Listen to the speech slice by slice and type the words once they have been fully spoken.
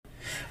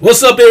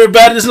What's up,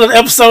 everybody? This is another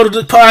episode of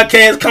the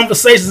podcast,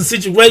 Conversations and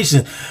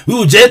Situation. We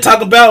were just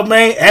talking about,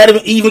 man, Adam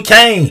and Eve and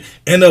Cain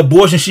and the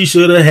abortion she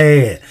should have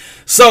had.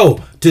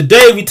 So,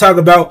 today we talk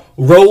about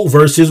Roe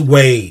versus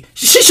Wade.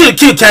 She should have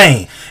killed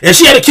Cain. If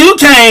she had to kill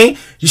Cain,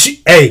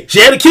 she had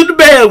to kill the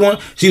bad one.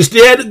 She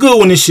still had the good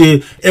one and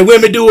shit. And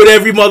women do it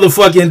every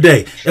motherfucking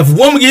day. If a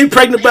woman get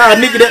pregnant by a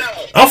nigga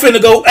that... I'm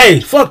finna go, hey,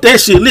 fuck that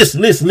shit.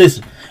 Listen.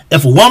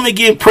 If a woman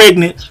get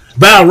pregnant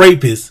by a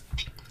rapist,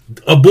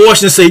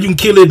 abortion say you can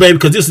kill it, baby,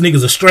 because this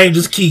nigga's a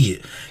stranger's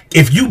kid.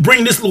 If you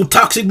bring this little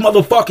toxic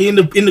motherfucker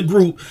in the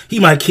group, he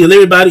might kill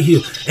everybody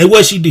here. And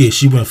what she did,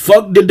 she went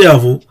fuck the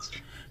devil,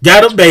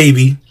 got a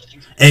baby,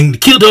 and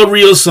killed her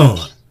real son.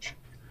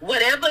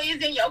 Whatever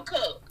is in your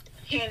cup,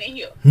 hand in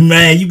here.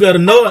 Man, you better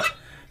know it.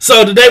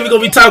 So today we're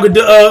gonna be talking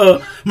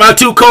to my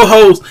two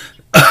co-hosts,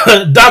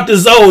 Dr.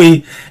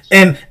 Zoe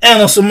and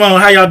Anna Simone.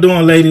 How y'all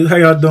doing, ladies? How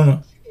y'all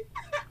doing?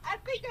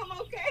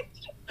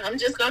 I'm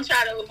just gonna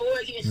try to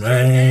avoid you.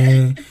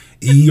 Man,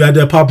 you out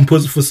there popping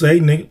pussy for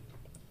sake, nigga.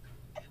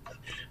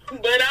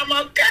 But I'm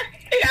okay,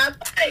 I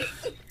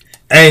think.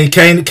 Hey,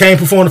 Cain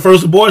performed the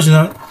first abortion,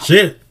 huh?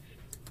 Shit.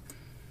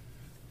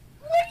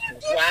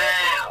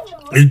 Wow.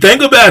 And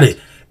think about it.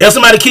 If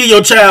somebody kill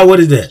your child, what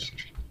is that?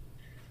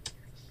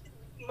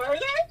 Murder?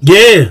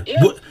 Yeah.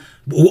 Yep.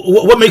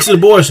 What makes it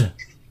abortion?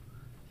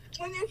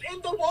 When it's in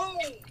the womb.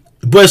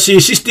 But she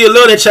still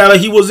loved that child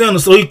like he was in her,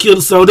 so he killed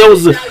her. So that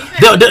was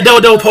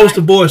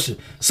post-abortion.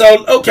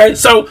 So, okay,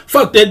 so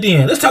fuck that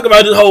then. Let's talk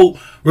about this whole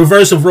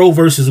reverse of Roe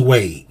versus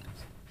Wade.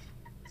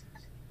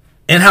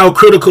 And how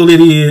critical it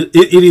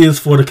is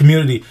for the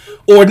community.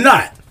 Or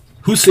not.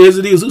 Who says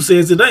it is, who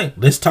says it ain't.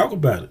 Let's talk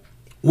about it.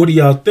 What do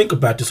y'all think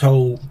about this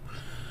whole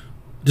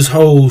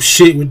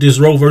shit with this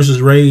Roe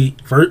versus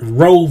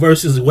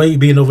Wade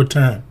being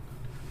overturned?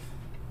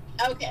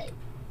 Okay.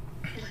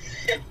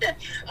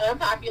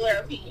 Unpopular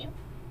opinion.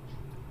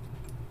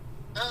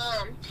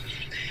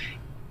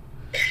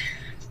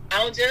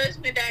 On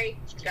Judgment Day,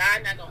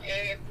 God not gonna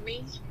ask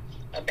me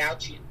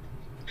about you.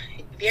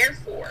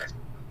 Therefore,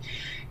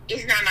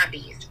 it's not my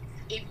business.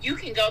 If you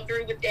can go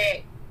through with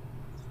that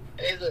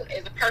as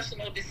a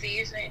personal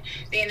decision,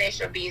 then that's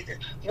your business.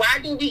 Why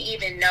do we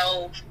even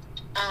know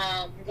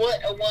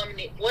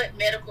what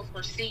medical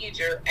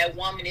procedure a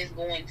woman is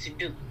going to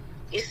do?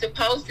 It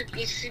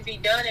should be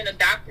done in a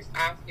doctor's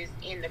office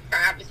in the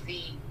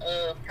privacy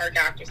of her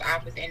doctor's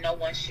office, and no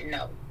one should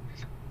know.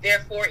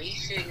 Therefore, it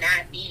should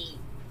not be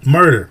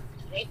murder.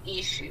 An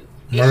issue.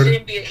 Murder. It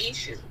shouldn't be an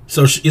issue.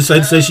 So it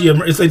say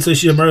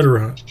she a murderer,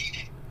 huh?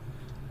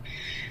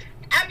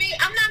 I mean,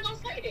 I'm not gonna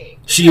say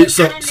that.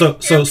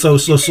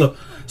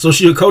 So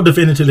she a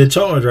co-defendant to the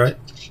charge, right?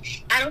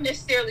 I don't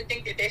necessarily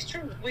think that that's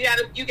true.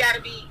 You gotta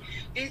be.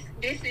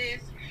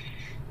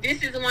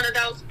 This is one of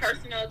those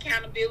personal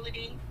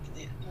accountability.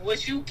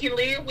 What you can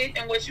live with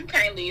and what you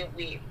can't live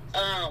with,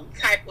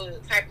 type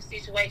of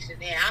situations.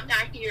 And I'm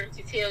not here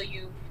to tell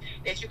you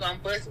that you're gonna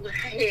bust with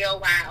hell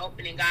wide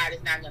open and God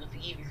is not gonna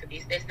forgive you for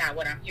this. That's not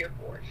what I'm here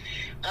for.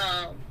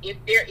 If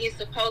there is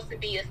supposed to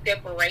be a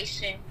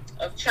separation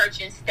of church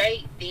and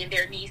state, then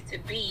there needs to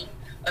be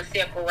a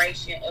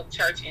separation of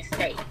church and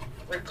state,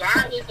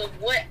 regardless of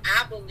what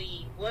I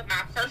believe, what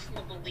my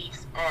personal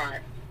beliefs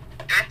are.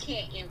 I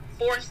can't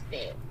enforce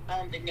that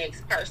on the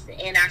next person,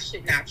 and I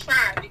should not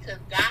try, because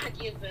God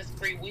gives us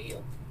free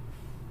will.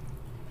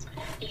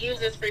 He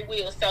gives us free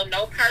will, so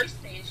no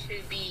person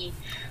should be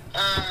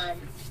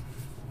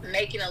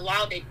making a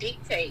law that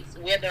dictates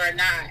whether or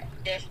not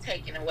that's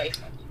taken away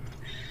from you.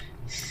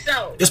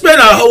 So,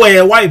 especially a whole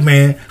ass white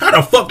man. How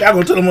the fuck y'all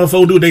gonna tell them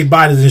motherfuckers do their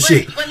bodies and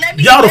shit?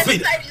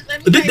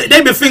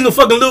 They been finger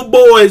fucking little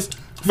boys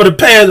for the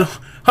past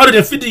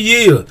 150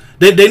 years.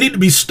 They need to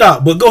be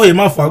stopped. But go ahead,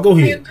 my fault. Go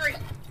ahead. I agree.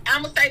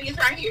 I'm gonna say this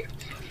right here.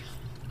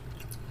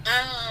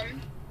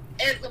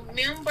 As a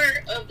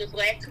member of the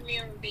black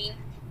community,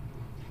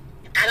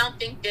 I don't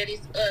think that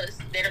it's us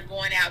that are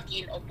going out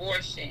getting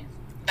abortions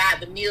by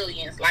the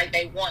millions like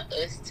they want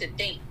us to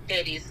think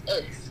that it's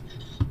us.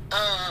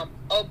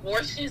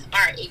 Abortions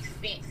are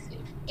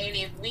expensive, and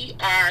if we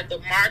are the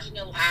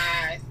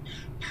marginalized,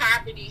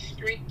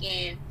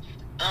 poverty-stricken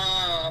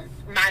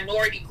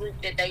minority group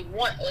that they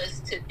want us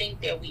to think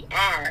that we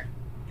are,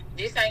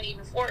 this ain't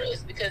even for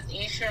us, because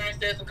insurance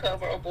doesn't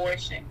cover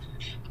abortion.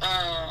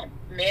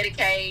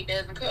 Medicaid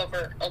doesn't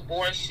cover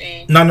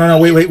abortion. No,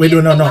 wait,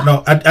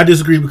 no. I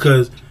disagree,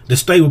 because the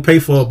state will pay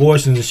for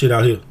abortions and shit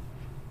out here.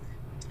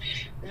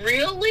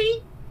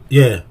 Really?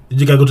 Yeah,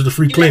 you gotta go to the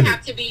free clinic.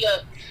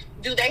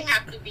 Do they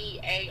have to be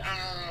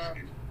a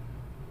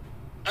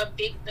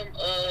victim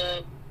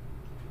of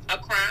a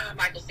crime,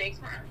 like a sex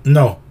crime?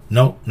 No,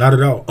 not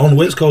at all. On the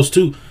West Coast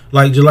too,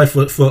 like just like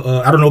for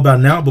I don't know about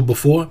now, but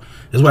before,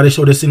 that's why they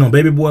showed that scene on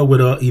Baby Boy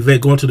with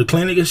Yvette going to the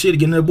clinic and shit,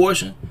 getting an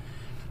abortion.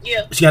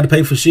 Yeah, she had to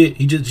pay for shit.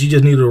 She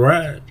just needed a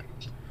ride.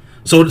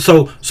 So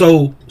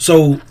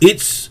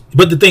it's.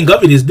 But the thing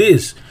of it is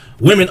this: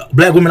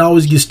 black women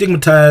always get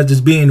stigmatized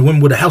as being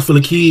women with a house full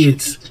of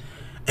kids,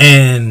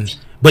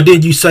 but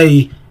then you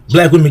say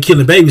black women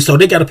killing babies, so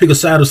they got to pick a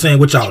side of saying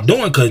what y'all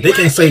doing, because they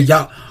can't say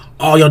y'all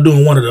all y'all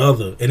doing one or the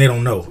other, and they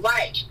don't know.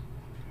 Right.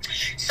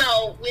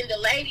 So when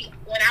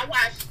I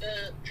watched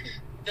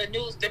the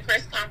news, the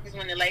press conference,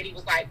 when the lady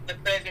was like, the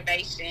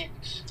preservation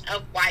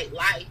of white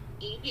life,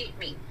 it hit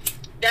me.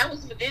 That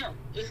was for them.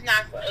 It's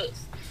not for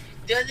us.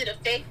 Does it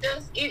affect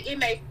us? It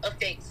may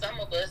affect some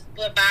of us,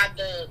 but by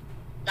the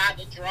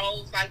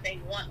droves, like they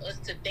want us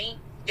to think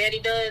that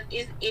it does,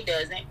 it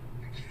doesn't.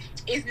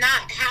 It's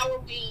not.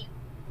 How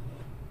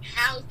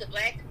is the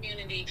black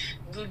community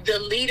the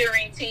leader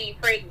in teen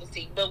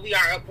pregnancy, but we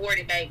are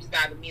aborted babies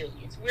by the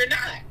millions? We're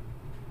not.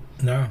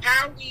 No.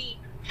 How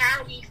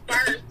are we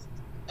first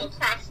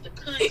across the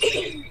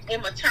country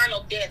in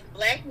maternal death?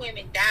 Black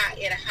women die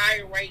at a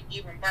higher rate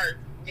giving birth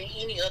than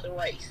any other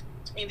race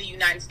in the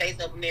United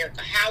States of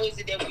America. How is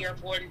it that we are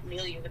aborting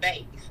millions of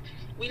babies?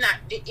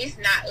 It's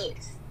not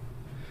us.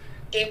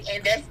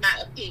 And that's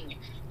my opinion.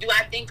 Do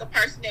I think a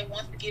person that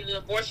wants to get an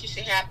abortion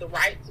should have the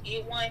right to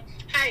get one?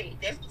 Hey,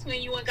 that's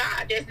between you and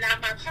God. That's not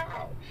my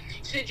call.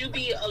 Should you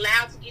be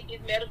allowed to get this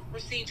medical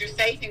procedure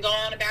safe and go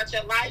on about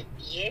your life?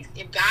 Yes.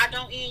 If God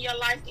don't end your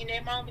life in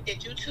that moment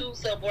that you choose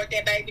to abort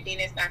that baby,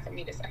 then it's not for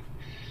me to say.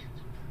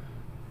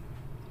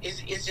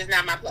 It's just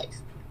not my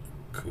place.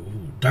 Cool.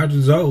 Dr.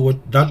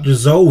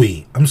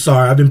 Zoe. I'm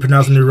sorry, I've been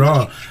pronouncing it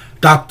wrong.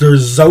 Dr.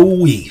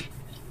 Zoe.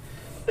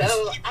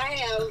 So I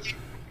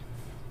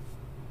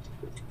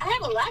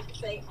have a lot to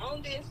say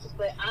on this,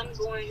 but I'm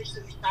going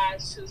to try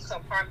to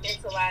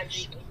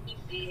compartmentalize it and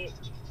keep it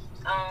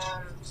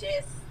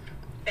just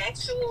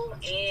factual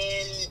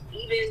and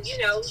even,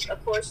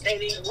 of course,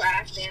 stating where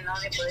I stand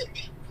on it, but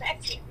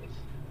factual.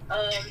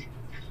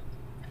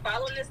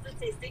 Following the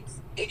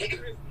statistics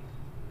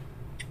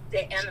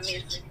that Anna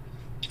mentioned,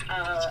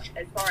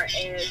 as far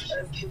as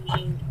us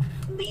being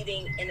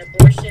leading in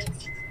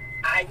abortions,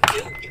 I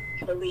do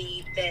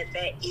believe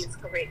that is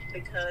correct,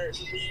 because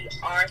we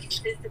are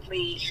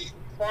statistically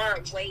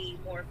way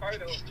more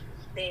fertile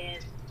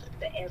than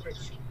the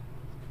average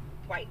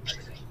white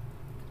person,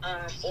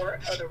 or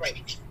other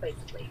race,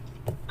 basically.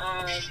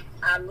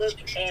 I look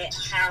at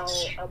how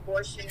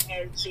abortion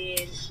has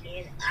been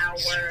in our...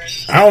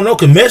 I don't know,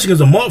 because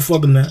Mexicans are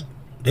motherfucking now.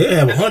 They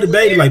have 100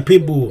 babies like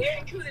people. They're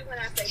included when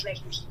I say black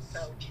people,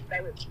 so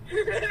stay with me.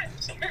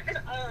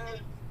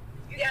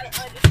 You gotta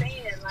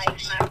understand, like, my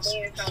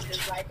stance on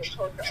this life and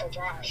culture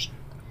overall.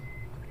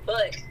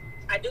 But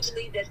I do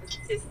believe that the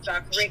statistics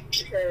are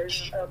correct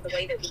because of the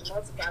way that we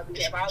multiply.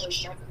 We have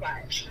always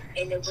multiplied.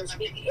 And if we're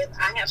speaking, if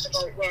I have to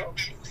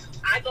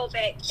I go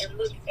back and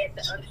look at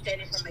the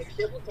understanding from a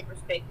biblical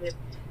perspective.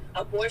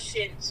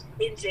 Abortion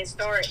didn't just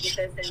start with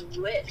us in the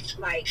U.S.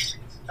 Like,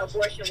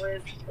 abortion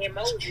was in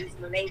Moses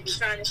when they were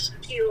trying to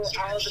kill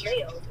all the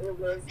males. It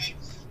was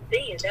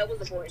then, that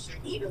was abortion.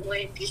 Even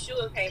when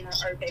Yeshua came on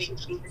earth, they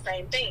would do the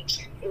same thing.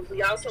 If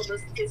we also look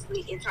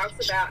statistically, it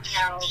talks about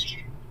how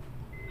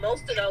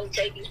most of those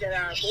babies that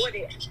are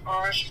aborted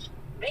are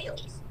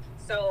males.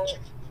 So,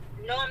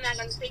 no, I'm not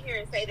going to sit here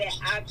and say that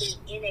I've been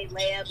in a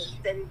lab and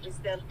studied this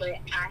stuff, but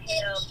I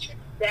have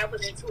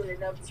dabbled into it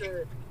enough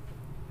to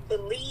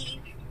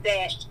believe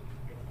that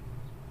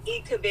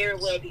it could very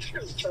well be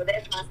true. So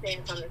that's my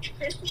stance on the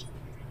statistics.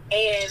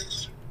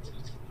 And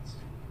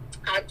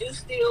I do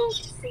still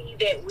see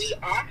that we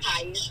are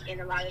highest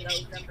in a lot of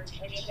those numbers,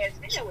 and it has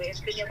been that way. It's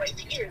been that way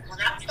for years.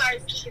 When I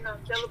started speaking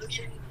on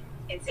celibacy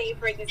and teen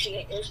pregnancy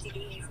and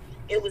STDs,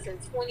 it was in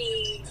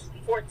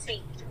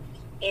 2014,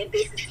 and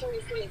this is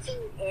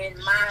 2022, and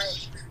my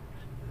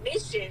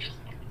mission,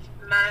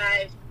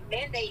 my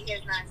mandate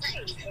has not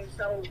changed. And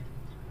so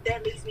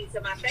that leads me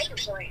to my second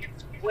point,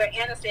 where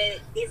Anna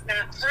said it's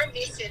not her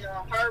mission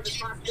or her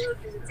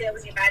responsibility to tell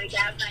anybody.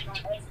 God's not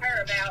going to ask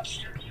her about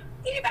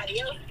anybody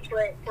else.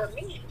 But for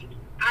me,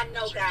 I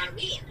know God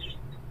will.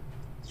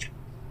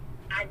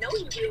 I know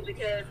He will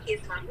because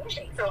it's my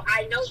mandate. So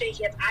I know that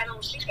if I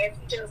don't speak, as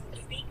He tells me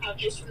to speak on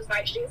issues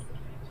like this,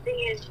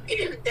 then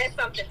that's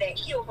something that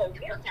He'll hold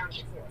me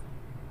accountable for.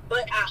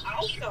 But I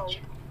also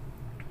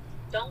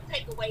don't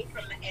take away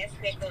from the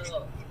aspect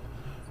of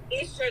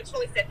it's your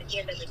choice at the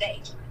end of the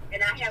day.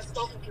 And I have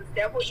spoken to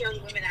several young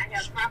women. I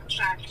have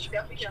prophesied to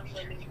several young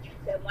women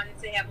that wanted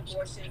to have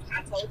abortions.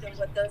 I told them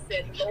what thus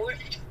said the Lord,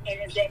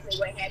 and exactly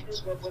what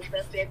happened was what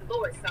thus said the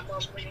Lord. Some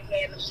of them went and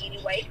had them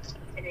anyway,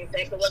 and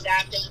exactly what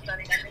God said was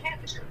going to have to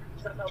happen.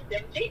 Some of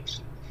them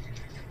didn't,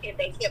 and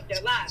they kept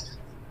their lives.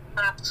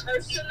 My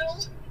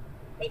personal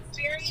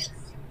experience,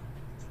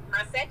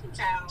 my second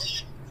child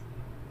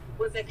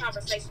was a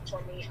conversation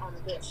for me on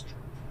abortion.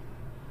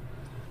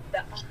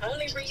 The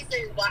only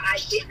reason why I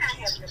did not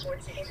have an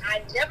abortion, and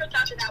I never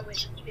thought that I would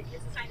even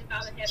entertain the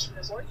thought of having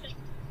an abortion,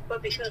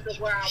 but because of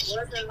where I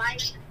was in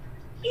life,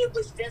 it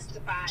was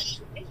justified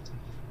to me.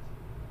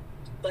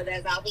 But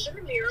as I was in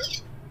the mirror,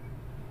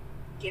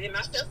 getting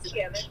myself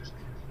together,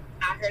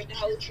 I heard the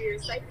Holy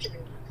Spirit say to me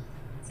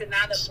to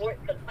not abort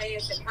the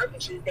plans and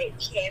purposes that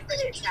He had for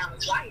that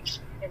child's life,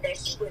 and that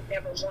she would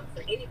never want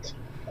for anything.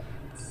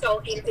 So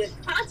in this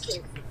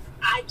conscience,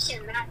 I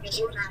cannot and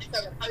will not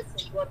tell a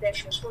person, well,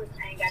 that's your choice,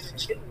 I ain't got nothing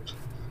to do with it.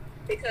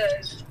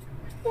 Because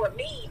for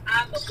me,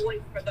 I'm a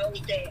voice for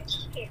those that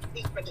can't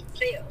speak for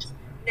themselves.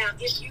 Now,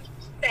 if you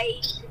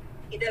say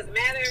it doesn't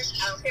matter,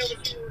 I don't care what you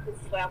do, this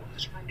is what I'm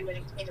going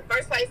to do in the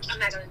first place. I'm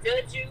not going to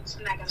judge you.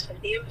 I'm not going to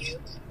condemn you.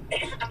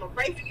 I'm going to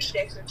pray for you.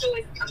 That's your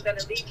choice. I'm going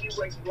to leave you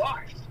where you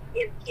are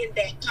in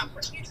that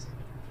comprehension.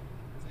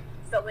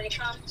 So when it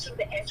comes to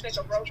the aspect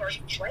of Roe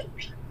versus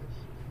Wade,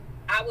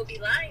 I would be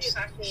lying if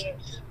I said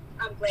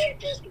I'm glad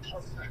that it's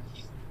overturned.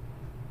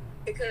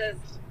 Because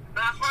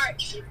my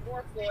heart is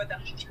more for the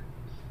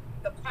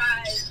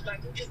prize,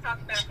 like we just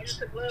talked about,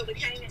 innocent blood with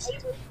Cain and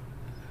Abel.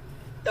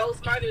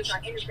 Those murders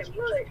are innocent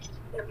blood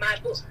in my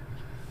book,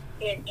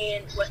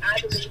 and what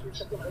I believe is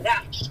the book of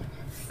God.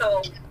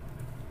 So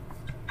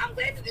I'm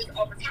glad that it's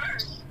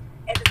overturned.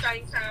 At the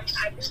same time,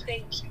 I do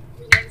think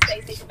the United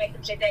States need to make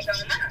them say that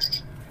on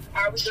mind.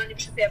 Are we going to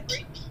be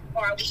separate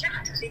or are we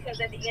not?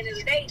 Because at the end of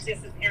the day,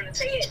 just as Anna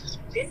said,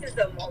 this is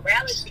a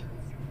morality.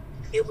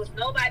 It was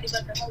nobody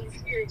but the Holy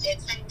Spirit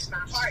that changed my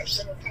heart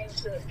when it came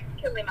to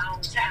killing my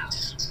own child.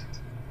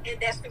 And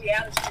that's the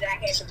reality that I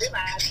had to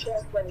realize.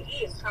 That's what it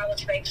is. Call it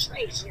fake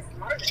straight. It's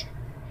murder.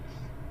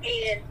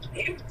 And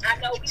I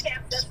know we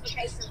have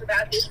justifications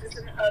about this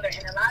and the other.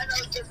 And a lot of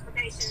those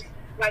justifications,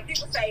 like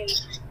people say,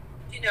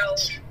 you know,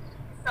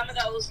 some of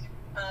those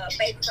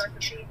babies are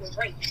conceived with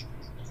rape.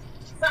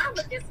 So I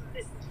looked at some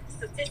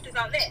statistics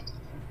on that.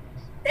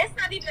 That's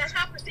not even a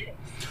high percentage.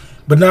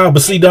 But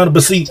see, Donna,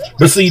 but see,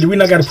 the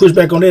reason I got to push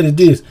back on that is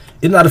this: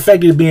 it's not the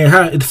fact that it's being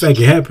high; it's the fact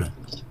it happened.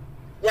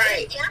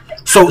 Right.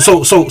 So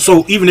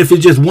even if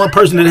it's just one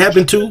person that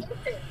happened to,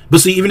 but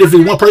see, even if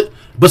it's one person,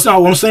 but no,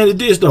 what I'm saying is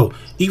this though: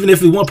 even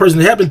if it's one person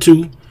that happened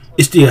to,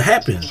 it still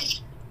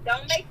happened.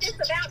 Don't make this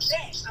about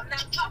that. I'm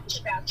not talking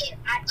about that.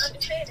 I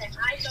understand that.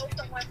 I know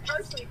someone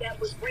personally that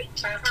was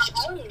raped by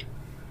her own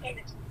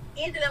and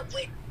ended up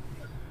with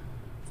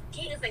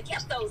kids and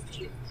kept those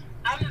kids.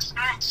 I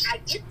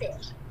get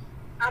that.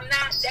 I'm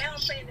not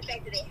downplaying the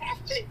fact that it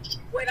happened.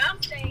 What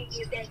I'm saying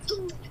is that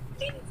too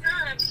many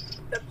times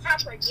the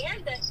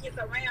propaganda is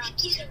around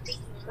hitting the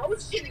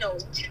emotional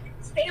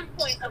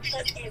standpoint of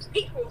us as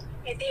people,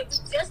 and then we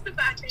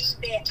justify things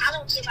that I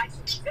don't feel like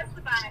should be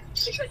justified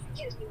because you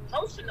get an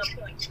emotional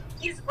point.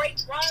 Is rape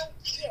wrong?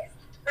 Yes.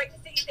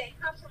 Pregnancies that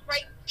come from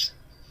rape?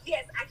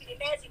 Yes, I can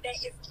imagine that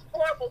it's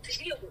horrible to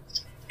deal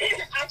with.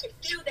 I can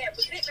feel that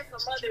resentment from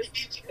others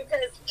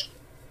because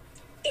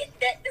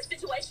that the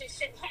situation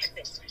shouldn't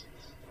happen.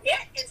 Yeah,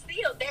 and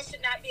still, that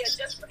should not be a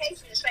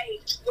justification to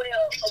say, well, a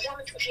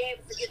woman should be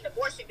able to get an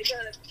abortion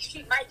because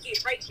she might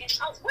get raped. And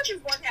what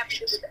does one have to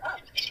do with the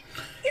other?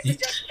 It's a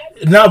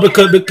justification. No,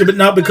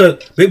 because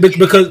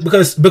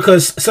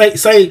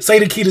say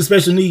the kid is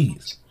special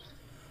needs,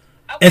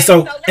 Okay, and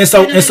so no,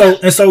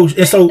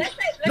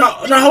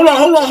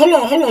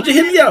 hold on, just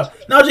hear me out.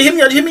 No, just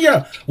hear me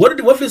out. What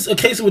if it's a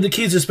case where the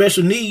kids are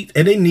special needs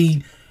and they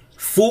need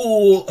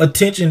full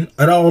attention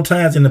at all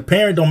times, and the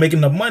parent don't make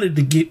enough money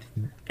to get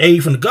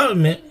aid from the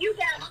government? You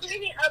got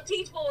plenty of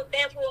people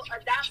that will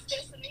adopt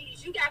special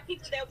needs. You got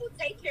people that will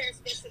take care of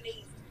special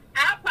needs.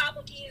 Our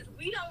problem is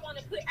we don't want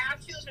to put our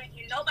children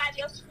in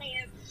nobody else's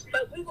hands,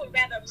 but we would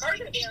rather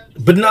murder them.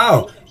 But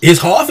no, it's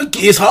hard for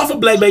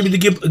black baby to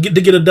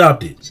get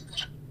adopted.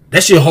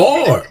 That shit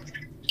hard.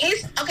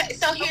 It's okay.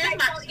 So here's I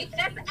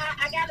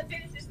gotta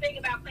finish this thing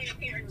about Planned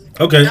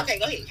Parenthood. Okay, go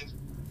ahead.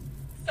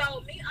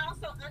 So me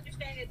also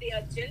understanding the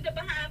agenda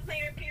behind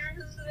Planned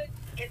Parenthood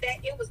and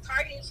that it was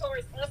targeted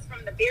towards us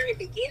from the very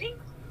beginning.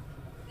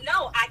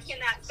 No, I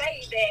cannot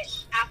say that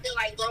I feel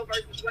like Roe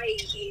versus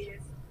Wade is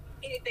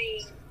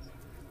anything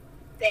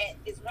that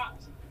is wrong.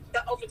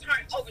 The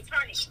overturning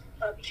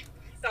of it.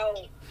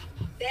 So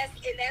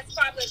that's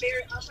probably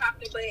very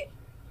unpopular, but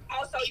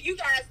also you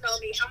guys know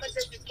me. I'm gonna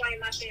just explain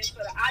my stance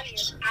for the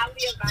audience. I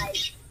live by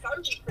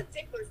certain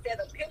particular set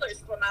of pillars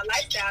for my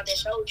lifestyle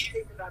that those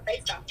decisions are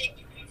based off of.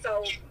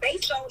 So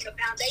based on the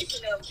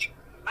foundation of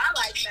my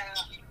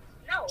lifestyle,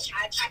 no,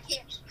 I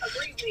can't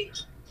agree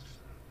with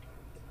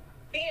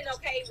being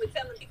okay with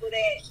telling people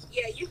that,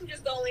 yeah, you can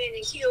just go in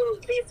and kill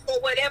this for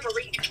whatever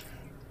reason.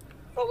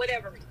 For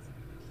whatever reason.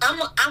 I'm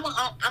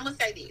gonna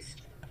say this.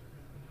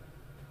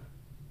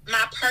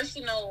 My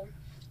personal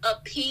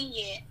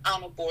opinion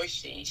on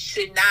abortion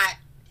should not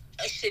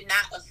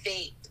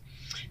affect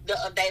the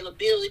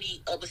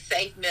availability of a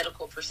safe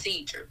medical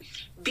procedure,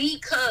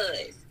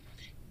 because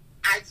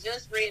I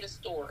just read a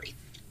story.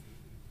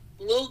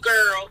 Little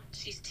girl,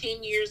 she's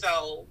 10 years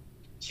old.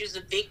 She was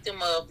a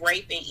victim of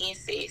rape and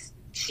incest.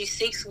 She's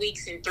 6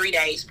 weeks and 3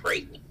 days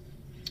pregnant.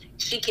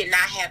 She cannot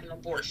have an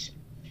abortion.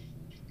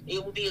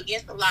 It would be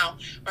against the law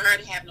for her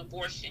to have an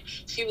abortion.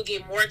 She would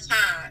get more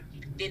time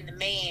than the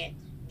man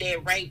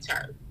that raped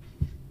her.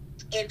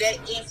 And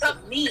to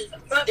me,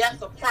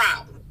 that's a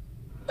problem.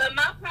 But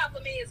my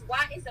problem is,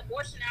 why is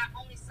abortion our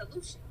only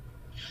solution?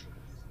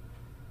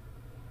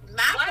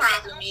 My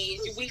problem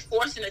is we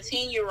forcing a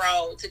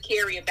 10-year-old to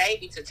carry a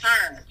baby to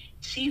term.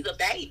 She's a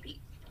baby.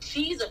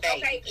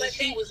 Okay, and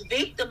she was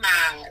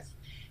victimized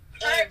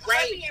and raped.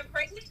 Her being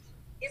pregnant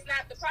is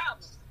not the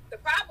problem. The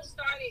problem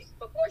started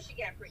before she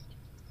got pregnant.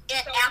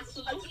 And so,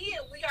 absolutely.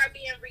 Again, we are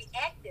being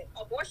reactive.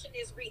 Abortion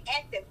is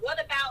reactive. What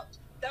about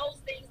those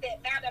things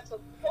that matter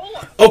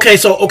before.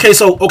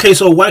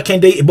 So why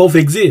can't they both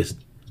exist?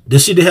 The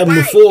shit that happened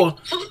Right. before.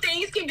 Two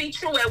things can be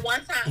true at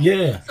one time.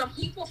 Yeah. Some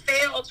people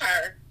failed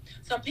her.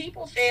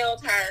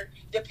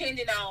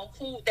 Depending on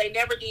who. They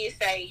never did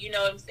say, you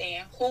know what I'm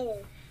saying, who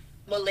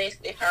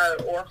molested her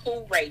or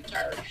who raped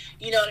her.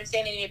 You know what I'm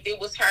saying? And if it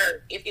was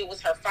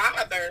her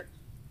father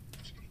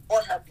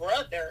or her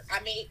brother, I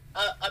mean,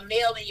 a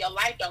male in your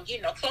life don't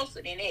get no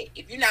closer than that.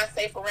 If you're not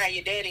safe around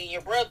your daddy and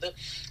your brother,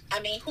 I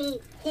mean, who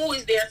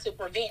is there to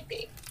prevent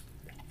that?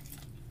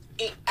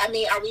 I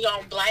mean, are we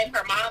going to blame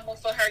her mama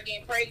for her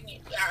getting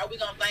pregnant? Are we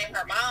going to blame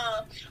her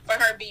mom for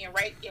her being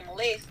raped and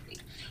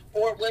molested?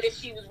 Or what if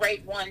she was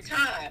raped one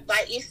time?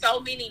 Like, it's so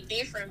many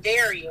different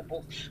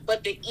variables.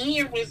 But the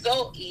end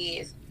result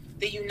is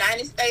the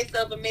United States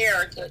of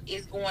America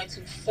is going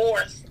to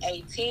force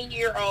a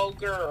 10-year-old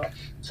girl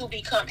to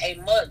become a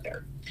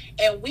mother.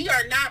 And we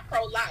are not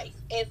pro-life.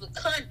 As a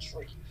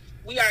country,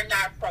 we are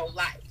not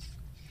pro-life.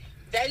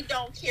 They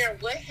don't care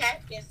what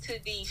happens to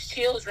these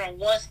children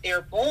once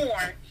they're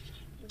born,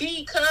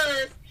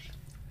 because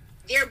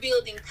they're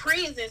building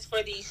prisons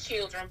for these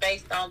children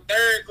based on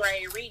third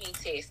grade reading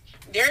tests.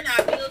 They're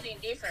not building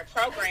different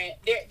programs.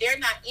 They're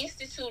not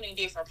instituting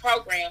different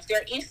programs.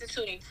 They're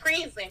instituting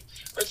prison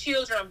for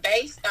children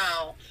based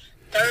on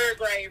third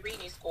grade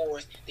reading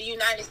scores. The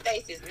United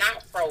States is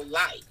not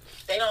pro-life.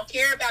 They don't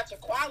care about your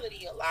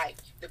quality of life.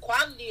 The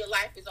quality of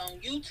life is on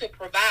you to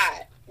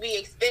provide. We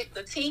expect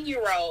the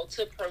 10-year-old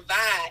to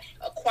provide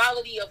a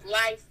quality of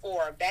life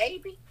for a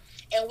baby.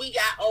 And we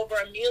got over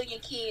 1 million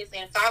kids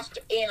in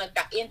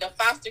the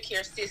foster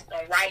care system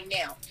right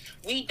now.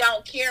 We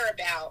don't care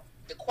about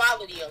the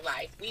quality of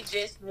life. We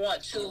just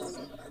want to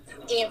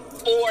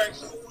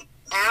enforce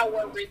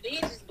our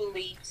religious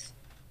beliefs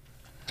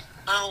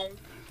on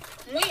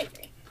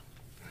women.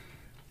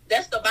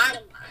 That's the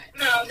bottom line.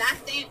 No, not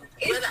saying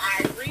whether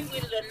I agree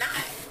with it or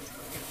not.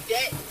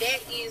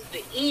 That is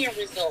the end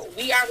result.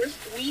 We are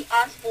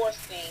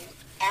forcing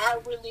our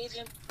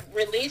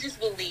religious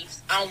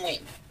beliefs on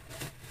women.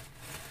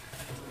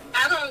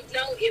 I don't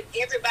know if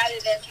everybody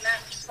that's not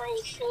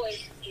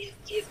pro-choice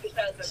is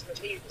because of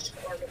religion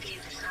or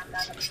religion. I'm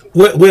not sure.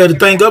 Well, the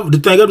thing of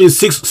it is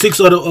six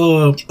of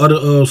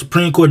the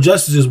Supreme Court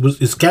justices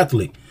is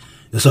Catholic,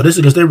 and so this is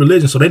against their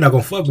religion, so they're not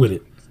gonna fuck with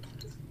it.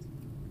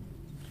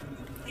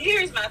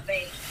 Here's my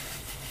thing.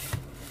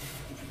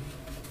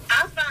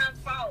 I find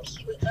fault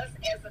with us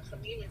as a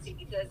community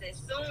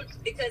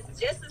because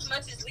just as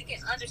much as we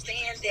can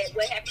understand that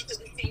what happened to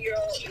this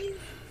 10-year-old is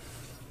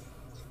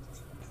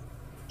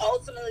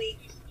ultimately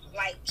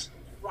like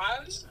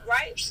wrong,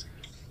 right?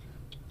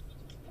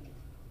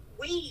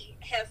 We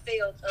have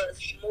failed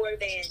us more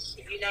than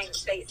the United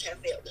States have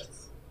failed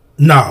us.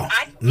 No,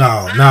 hell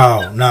no,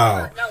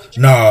 my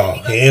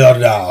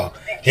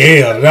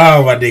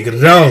nigga,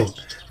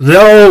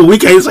 no, we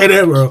can't say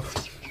that, bro.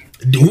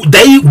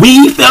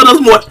 We failed us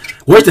more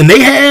worse than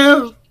they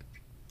have.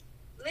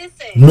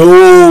 Listen,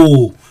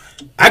 no,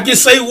 I can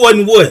say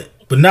wasn't what,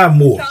 but not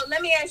more. So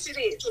let me ask you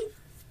this: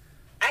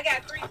 I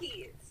got 3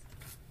 kids.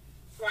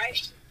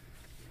 Right?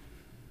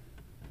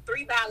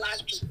 3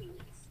 biological kids.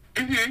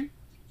 Mm-hmm.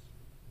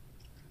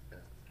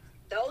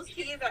 Those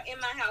kids are in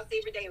my house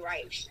every day,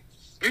 right?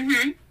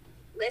 Mm-hmm.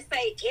 Let's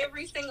say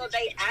every single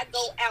day I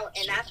go out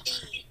and I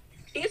feed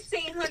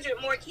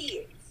 1,500 more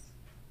kids,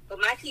 but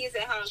my kids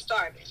at home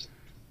starving.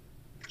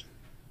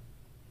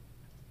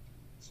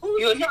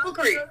 You're a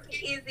hypocrite.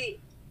 Is it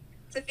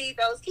to feed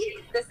those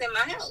kids that's in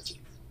my house?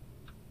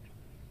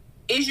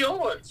 It's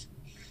yours.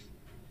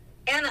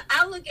 And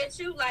I look at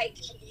you like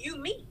you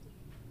me.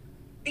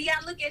 See,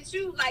 I look at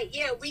you like,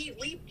 yeah, we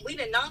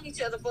done known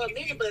each other for a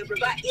minute, but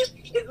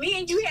if me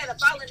and you had a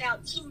falling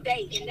out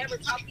today and never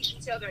talked to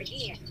each other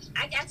again,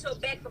 I got your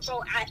back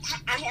before I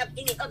have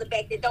any other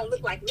back that don't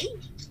look like me.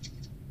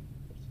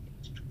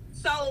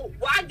 So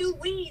why do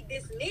we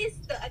dismiss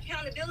the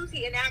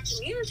accountability in our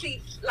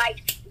community?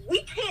 Like,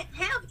 we can't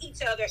have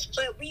each other,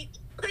 but we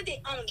put it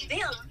on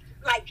them.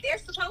 Like they're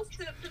supposed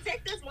to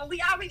protect us when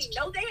we already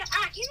know they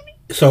are our enemy.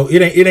 So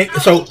it ain't.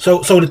 So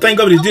the thing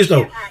of it is this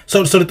though.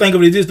 So the thing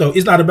of it is this though.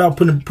 It's not about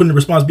putting the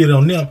responsibility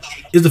on them.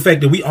 It's the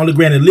fact that we only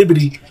granted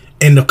liberty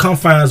in the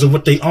confines of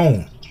what they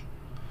own.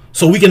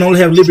 So we can only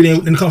have liberty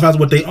in the confines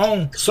of what they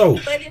own. So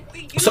but if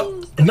we use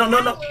the no.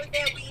 power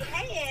that we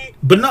had.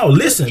 But no,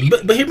 listen.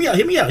 But hear me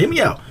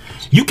out.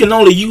 You can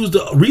only use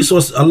the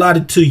resource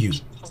allotted to you.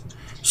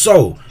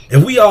 So.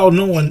 And we all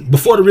knowing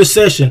before the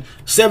recession,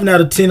 7 out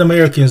of 10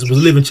 Americans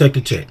was living check to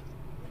check.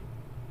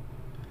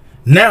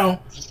 Now,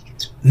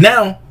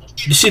 the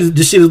shit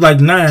is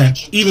like 9.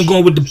 Even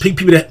going with the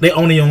people that they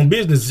own their own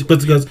business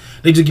because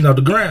they just get off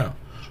the ground.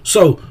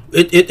 So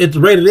at the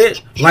rate of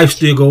that, life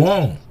still go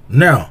on.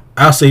 Now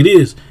I'll say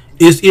this: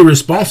 it's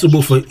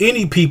irresponsible for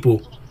any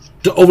people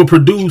to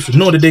overproduce,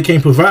 knowing that they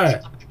can't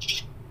provide.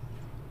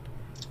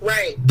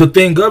 Right. The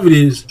thing of it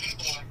is,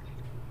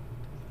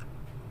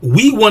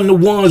 we weren't the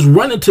ones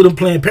running to the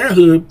Planned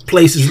Parenthood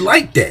places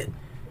like that.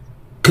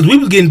 Cause we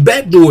was getting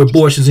backdoor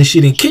abortions and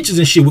shit in kitchens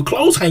and shit with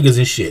clothes hangers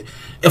and shit.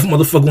 If a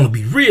motherfucker want to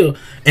be real,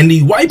 and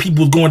these white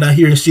people going down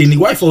here and shit, and these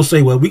white folks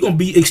say, well, we gonna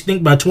be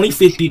extinct by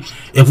 2050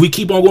 if we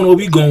keep on going where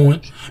we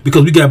going,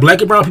 because we got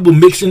black and brown people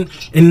mixing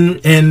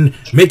and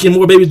making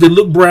more babies that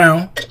look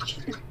brown,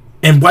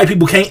 and white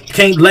people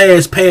can't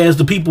last past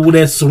the people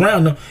that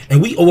surround them,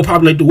 and we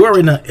overpopulate the world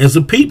right now as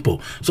a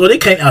people, so they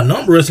can't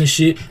outnumber us and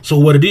shit. So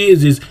what it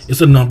is it's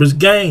a numbers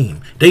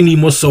game. They need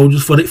more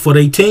soldiers for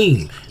their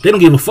team. They don't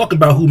give a fuck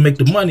about who make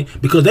the money,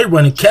 because they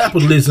running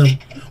capitalism,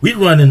 we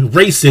running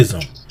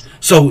racism.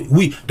 So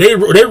they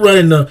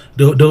running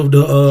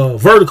the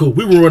vertical,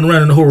 we were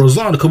running the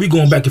horizontal, because we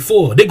going back and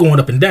forth. They going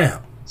up and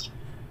down.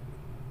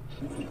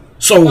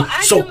 So well,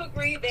 I do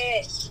agree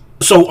that.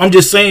 So I'm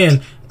just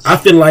saying, I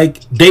feel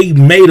like they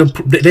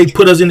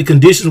put us in the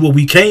conditions where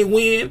we can't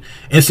win,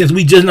 and since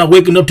we just not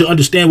waking up to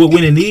understand what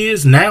winning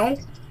is now,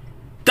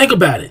 think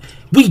about it.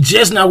 We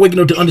just not waking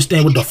up to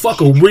understand what the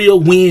fuck a real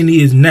win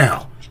is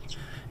now.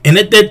 And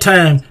at that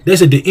time,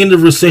 that's at the end of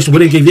the recession where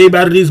they gave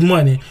everybody this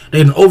money.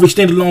 They done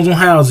overextended loans on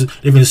houses.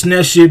 They been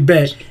snatched shit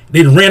back.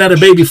 They done ran out of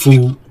baby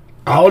food.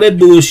 All that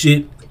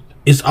bullshit.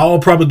 It's all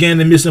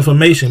propaganda and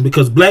misinformation,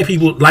 because black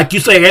people, like you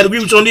say, I agree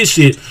with you on this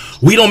shit.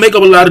 We don't make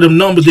up a lot of them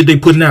numbers that they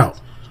putting out.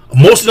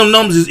 Most of them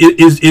numbers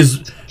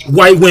is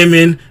white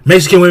women,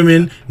 Mexican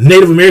women,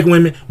 Native American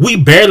women. We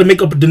barely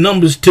make up the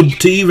numbers to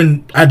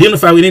even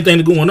identify with anything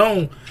that's going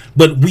on,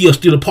 but we are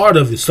still a part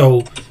of it.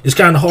 So it's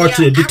kind of hard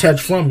to detach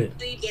from it. I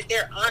believe that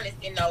they're honest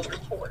in those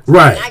reports.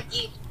 Right. I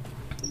get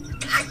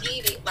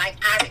it. Like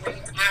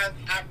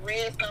I've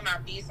read some, I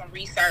did some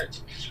research,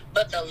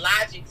 but the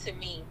logic to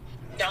me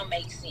don't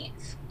make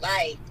sense.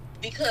 Like,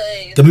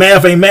 because the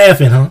math ain't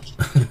mathing, huh?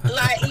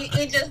 Like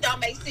it just don't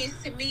make sense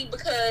to me,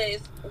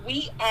 because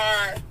we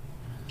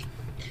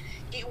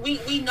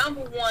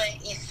number one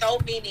in so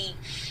many.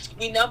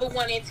 We number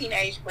one in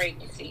teenage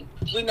pregnancy.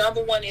 We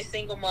number one in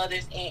single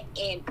mothers and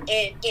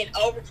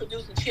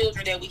overproducing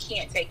children that we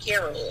can't take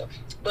care of.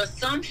 But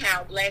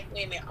somehow black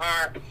women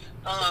are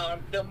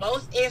the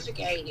most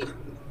educated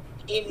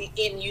in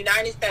the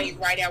United States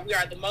right now. We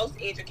are the most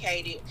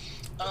educated.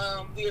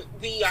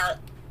 We are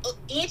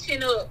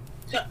inching up.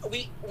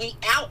 We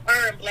out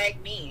earn black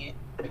men.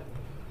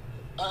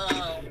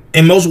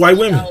 And most white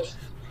women.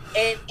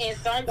 And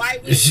some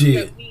white women.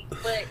 Shit.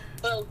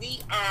 But we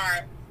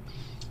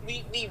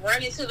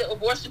run into the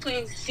abortion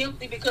clinics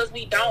simply because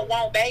we don't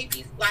want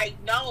babies. Like,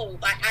 no,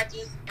 like I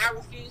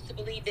refuse to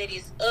believe that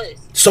it's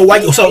us. So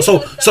why? So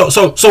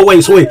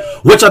wait.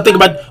 What y'all think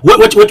about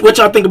what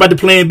y'all think about the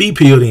Plan B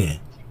pill then?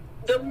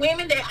 The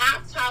women that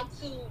I've talked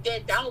to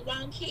that don't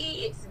want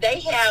kids, they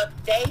have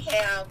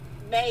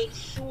made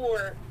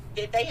sure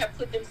that they have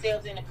put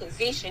themselves in a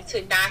position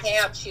to not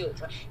have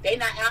children. They're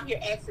not out here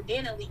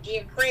accidentally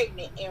getting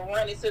pregnant and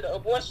running to the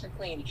abortion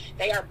clinic.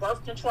 They are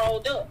birth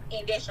controlled up,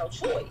 and that's your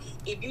choice.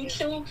 If you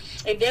choose,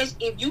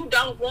 if you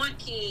don't want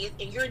kids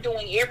and you're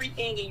doing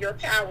everything in your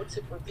power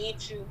to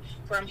prevent you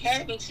from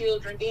having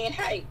children, then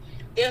hey,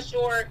 that's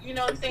your, you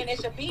know what I'm saying,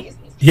 that's your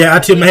business. Yeah, I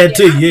tip my head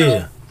too.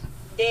 Yeah.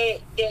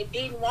 That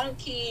didn't want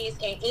kids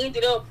and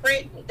ended up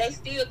pregnant, they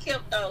still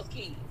kept those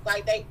kids.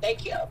 Like they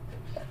kept.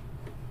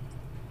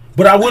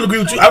 But I will agree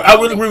with you. I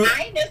will agree with you.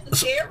 I ain't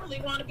necessarily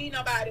want to be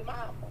nobody's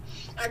mama.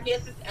 I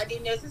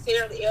didn't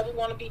necessarily ever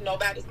want to be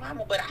nobody's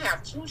mama, but I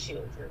have 2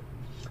 children.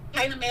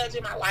 Can't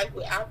imagine my life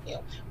without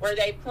them. Were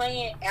they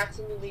planned?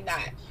 Absolutely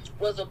not.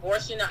 Was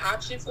abortion an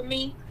option for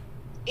me?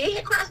 It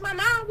had crossed my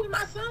mind with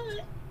my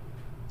son.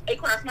 It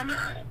crossed my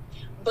mind.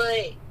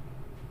 But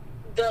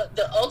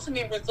the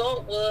ultimate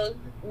result was,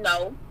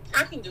 no,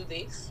 I can do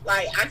this.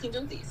 Like, I can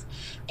do this.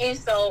 And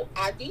so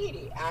I did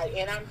it.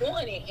 And I'm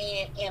doing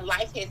it. And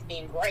life has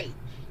been great.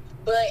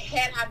 But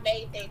had I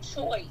made that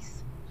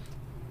choice,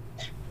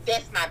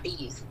 that's my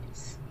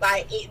business.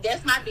 Like,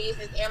 that's my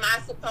business. Am I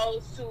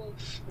supposed to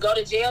go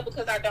to jail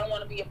because I don't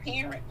want to be a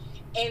parent?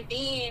 And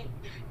then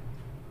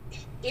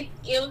if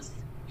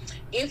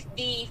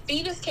the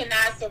fetus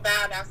cannot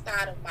survive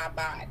outside of my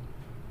body,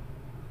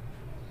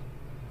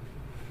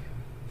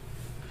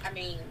 I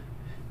mean,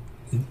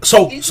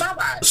 so okay,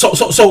 so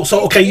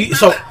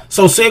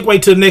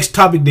segue to the next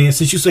topic then,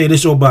 since you say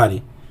it's your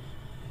body.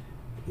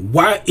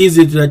 Why is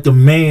it that the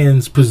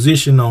man's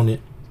position on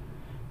it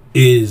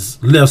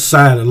is left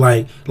sided?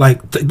 Like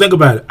think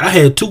about it. I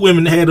had 2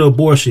 women that had an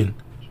abortion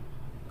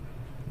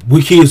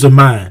with kids of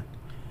mine,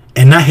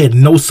 and I had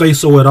no say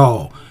so at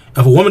all.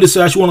 If a woman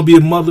decides she want to be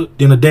a mother,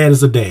 then a dad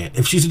is a dad.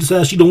 If she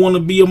decides she don't want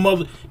to be a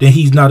mother, then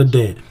he's not a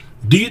dad.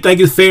 Do you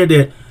think it's fair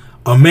that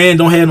a man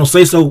don't have no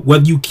say so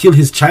whether you kill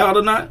his child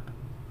or not?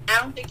 I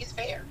don't think it's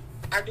fair.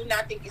 I do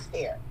not think it's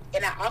fair.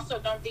 And I also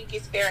don't think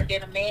it's fair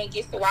that a man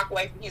gets to walk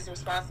away from his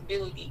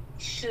responsibility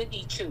should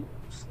he choose.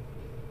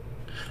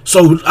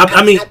 So I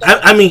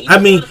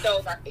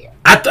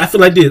feel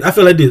like this.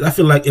 I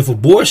feel like if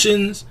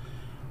abortions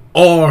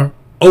are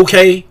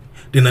okay,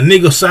 then a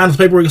nigga signs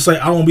paperwork and say,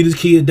 I want to be this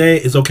kid's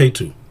dad, it's okay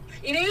too.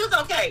 It is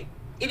okay.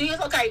 It is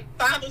okay.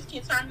 Fathers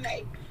can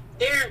terminate.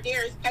 There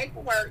is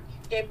paperwork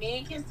that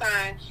men can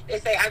sign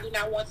that say, I do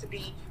not want to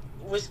be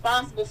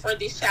responsible for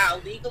this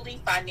child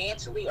legally,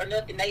 financially, or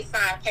nothing. They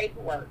sign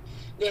paperwork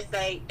that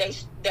say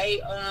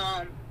they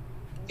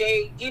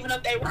giving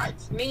up their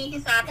rights. Men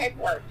can sign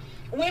paperwork.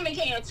 Women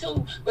can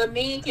too, but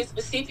men can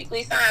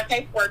specifically sign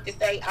paperwork to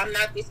say, I'm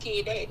not this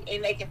kid daddy.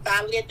 And they can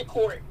file it at the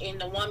court,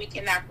 and the woman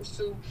cannot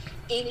pursue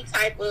any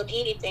type of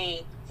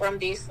anything from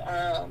this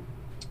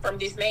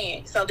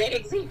man. So that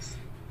exists.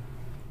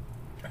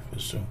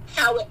 Sure.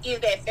 How is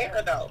that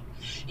fair though?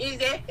 Is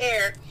that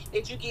fair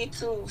that you get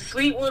to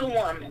sleep with a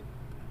woman?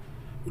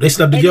 They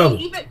slept together.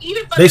 Even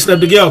they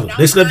slept together.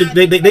 They slept.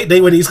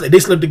 They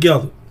slept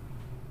together.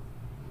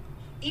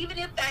 Even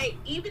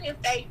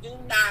if they do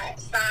not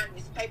sign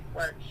this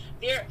paperwork,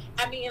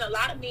 a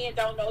lot of men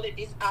don't know that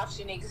this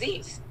option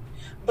exists.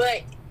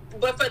 But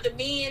for the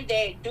men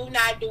that do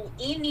not do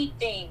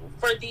anything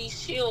for these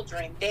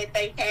children that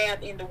they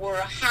have in the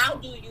world, how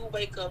do you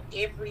wake up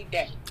every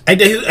day? Ain't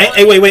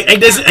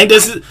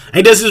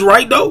this his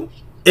right though?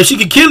 If she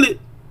could kill it,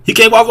 he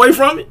can't walk away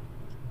from it.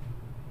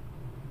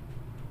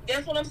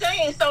 That's what I'm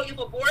saying. So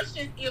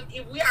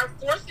if we are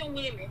forcing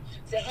women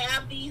to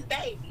have these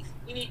babies,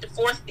 we need to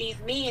force these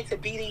men to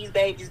be these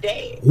babies'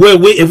 dad. Well,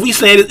 if we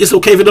saying it's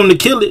okay for them to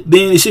kill it,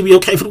 then it should be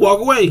okay for to walk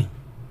away.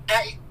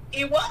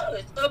 It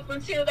was up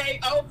until they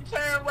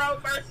overturned Roe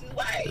versus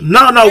Wade.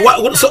 No.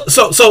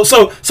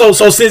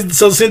 So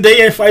since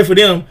they ain't fight for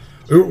them,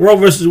 Roe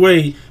versus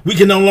Wade, we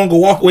can no longer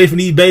walk away from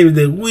these babies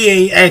that we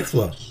ain't asked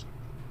for.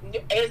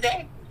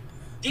 Exactly.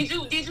 Did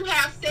you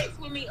have sex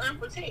with me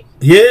unprotected?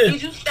 Yeah.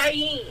 Did you stay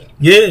in?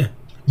 Yeah.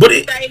 But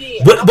it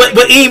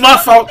ain't my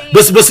fault.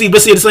 But see at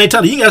the same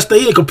time, you gotta stay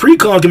in because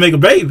pre-con can make a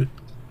baby.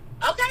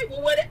 Okay,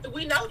 well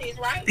we know this,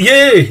 right?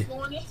 Yeah.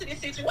 Going into this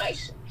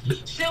situation.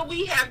 Should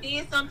we have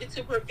did something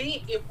to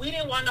prevent if we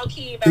didn't want no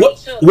kid by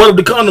each other? What if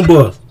the condom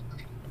bust?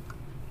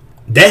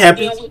 That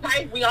happens.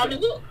 We on the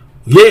hook.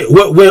 Yeah.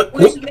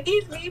 Which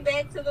leads me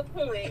back to the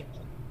point.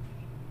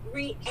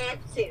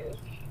 Reactive.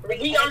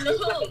 We on the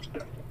hook.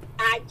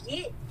 I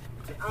get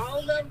all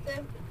of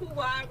the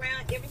hoopla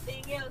around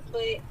everything else,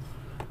 but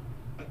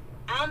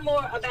I'm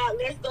more about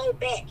let's go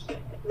back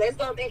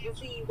and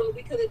see what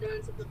we could have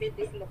done to prevent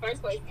this in the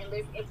first place, and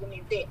let's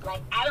implement that.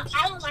 Like I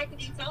don't like to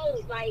be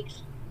told like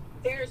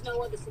there's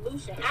no other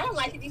solution. I don't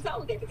like to be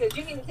told that because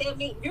you're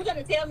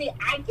gonna tell me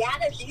I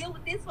gotta deal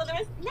with this for the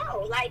rest.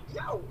 No.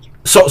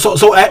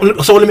 So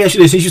let me ask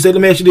you this. Since you said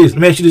let me ask you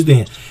this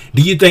then.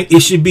 Do you think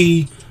it should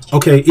be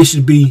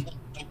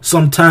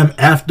sometime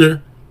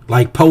after,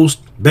 like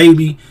post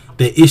baby,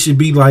 that it should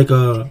be like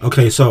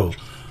so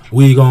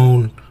we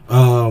gon'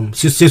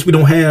 since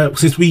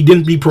we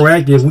didn't be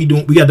proactive, we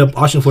got the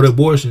option for the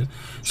abortion.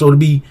 So to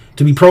be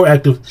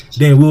proactive,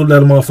 then we'll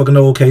let a motherfucker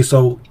know, okay,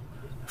 so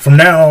from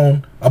now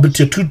on up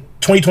until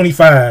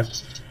 2025,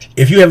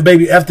 if you have a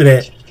baby after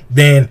that,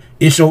 then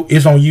it's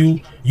on you.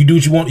 You do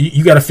what you want.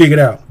 You got to figure it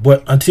out.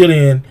 But until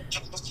then,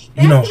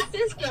 you know. The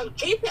system.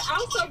 It could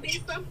also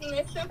be something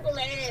as simple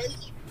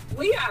as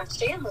we are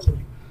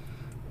family.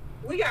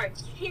 We are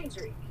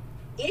kindred.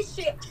 It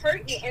should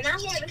hurt me. And I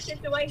had a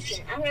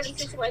situation.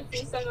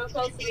 Someone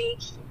close to me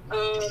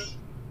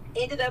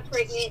ended up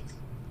pregnant.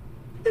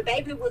 The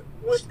baby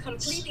was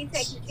completely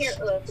taken care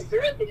of. The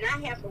girl did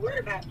not have to worry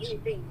about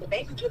anything. The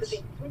baby would have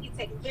been completely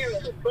taken care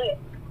of. But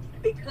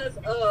because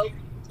of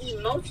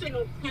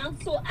emotional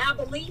counsel, I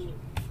believe,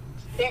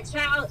 that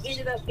child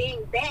ended up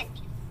being back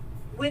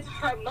with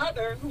her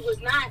mother, who was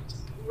not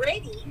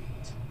ready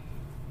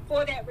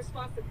for that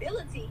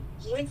responsibility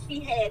when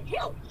she had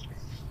help.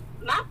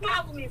 My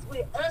problem is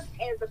with us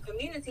as a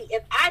community.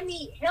 If I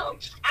need help,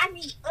 I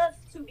need us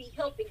to be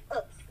helping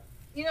us.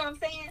 You know what I'm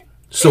saying?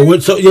 So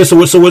what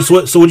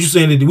you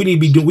saying that we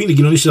need to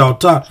get on this shit off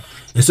top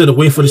instead of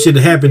waiting for the shit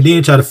to happen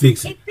then try to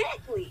fix it.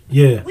 Exactly.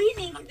 Yeah. We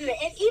need to do that.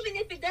 And even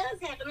if it does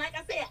happen, like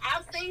I said,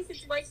 I've seen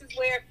situations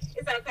where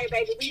it's like, okay,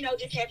 baby, we know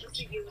this happens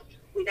to you.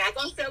 We're not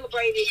gonna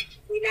celebrate it.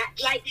 We're not,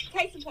 like,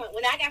 case in point,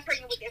 when I got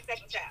pregnant with that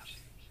second child,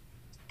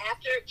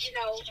 after,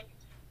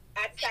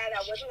 I decided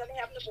I wasn't gonna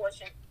have an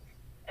abortion.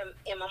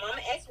 And my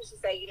mama asked me, she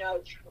said,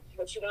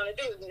 what you want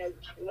to do?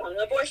 You want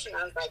an abortion?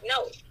 I was like,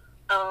 no.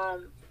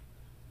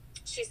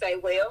 She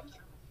said, well,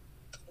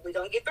 we're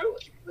going to get through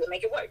it. We'll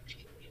make it work.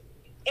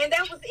 And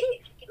that was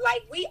it.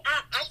 Like,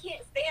 I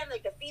can't stand the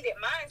defeated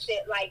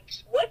mindset. Like,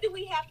 what do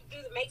we have to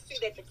do to make sure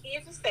that the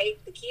kids are safe,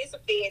 the kids are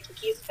fed, the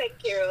kids are taken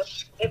care of,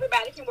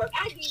 everybody can work?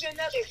 I'll give you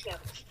another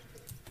example.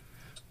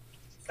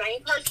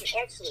 Same person,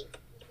 actually.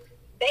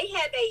 They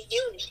had a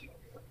unit.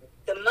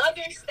 The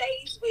mother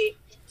stays with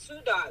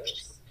 2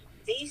 daughters.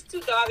 These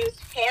 2 daughters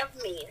have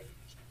men.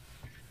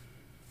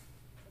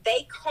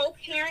 They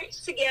co-parent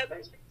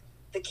together.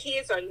 The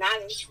kids are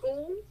not in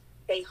school.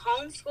 They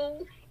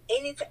homeschool.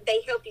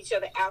 They help each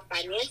other out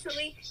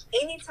financially.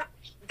 Anytime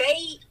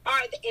they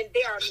are, and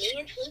there are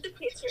men in the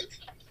picture,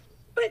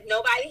 but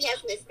nobody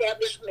has an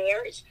established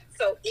marriage.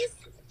 So it's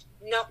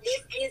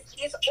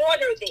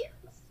order there.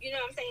 You know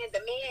what I'm saying?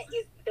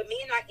 The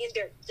men are in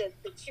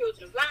the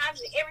children's lives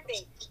and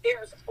everything.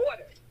 There's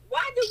order.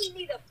 Why do we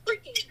need a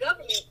freaking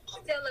government to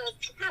tell us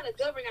how to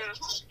govern our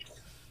homes?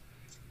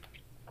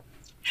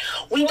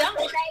 We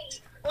don't.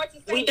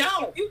 saying,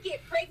 don't. if you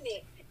get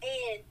pregnant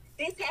and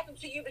this happened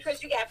to you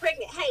because you got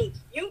pregnant, hey,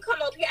 you can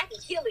come over here, I can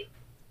kill it.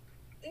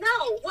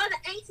 No, what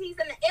the aunties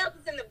and the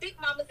elders and the big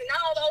mamas and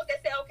all those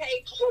that say,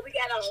 okay, well, we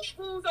got our own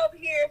schools over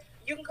here.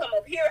 You can come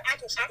over here. I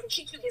can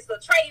teach you this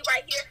little trade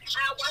right here.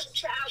 I'll watch the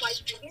child,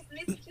 watch this and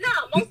this. No,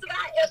 most of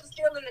our elders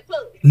still in the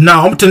club.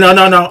 No, I'm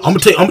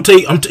gonna tell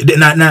you.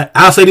 Now,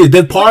 I'll say this.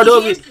 That's part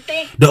of it.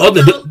 The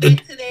other,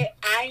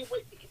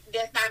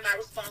 that's not my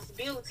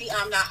responsibility.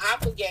 I'm not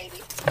obligated.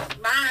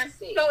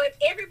 Mindset. So if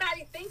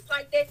everybody thinks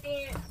like that,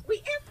 then we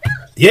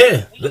effed up.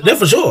 Yeah, that's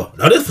for sure.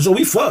 No, that's for sure.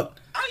 We fucked.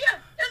 Oh yeah,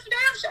 that's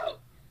damn sure.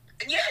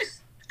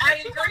 Yes, I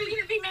agree. You want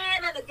me to be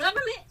mad at the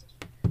government?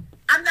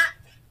 I'm not.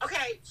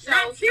 Okay, so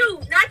not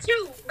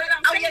you, but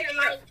I'm saying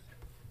like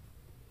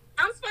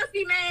I'm supposed to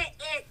be mad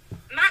at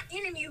my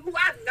enemy, who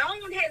I've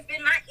known has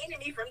been my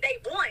enemy from day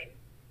one.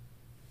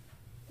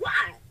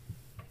 Why?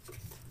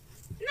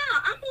 No,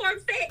 I'm more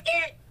upset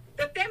at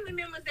the family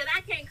members that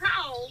I can't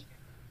call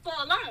for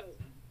a loan.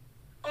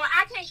 Or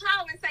I can't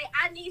call and say,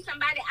 I need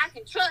somebody I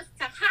can trust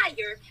to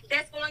hire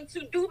that's going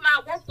to do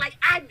my work like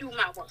I do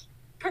my work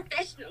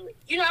professionally.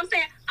 You know what I'm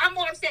saying? I'm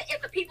more upset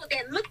at the people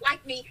that look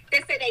like me,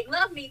 that say they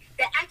love me,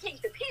 that I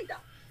can't depend on.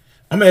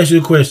 I'm gonna ask you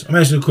a question.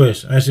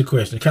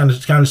 Kind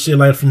of shit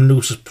like from a new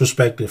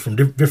perspective, from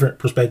different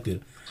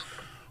perspective.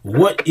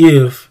 What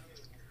if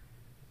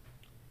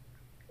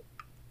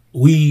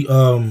we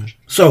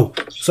so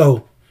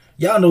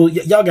y'all know,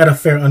 y'all got a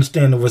fair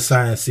understanding of what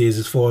science is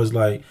as far as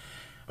like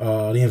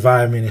the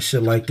environment and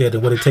shit like that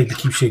and what it takes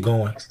to keep shit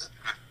going.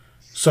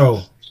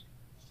 So,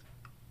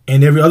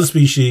 in every other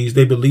species,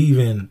 they believe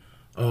in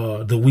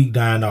the weak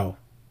dying off.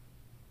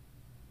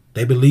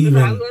 They believe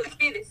in,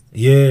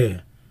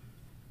 yeah.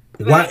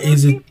 Why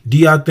is it? Do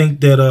y'all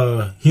think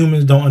that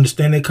humans don't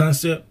understand that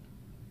concept?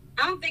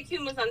 I don't think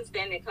humans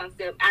understand that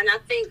concept, and I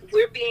think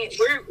we're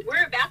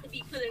about to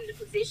be put in the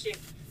position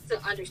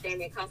to understand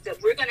that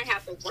concept. We're gonna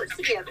have to work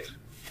together.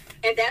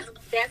 And that's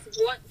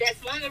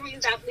one of the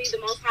reasons I believe the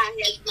Most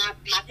High has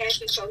my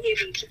passion so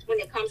heavy when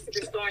it comes to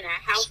restoring our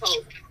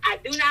households. I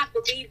do not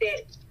believe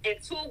that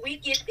until we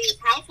get these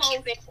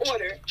households in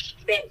order,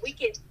 that we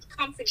can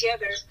come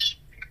together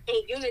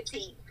in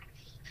unity,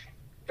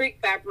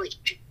 brick by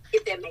brick,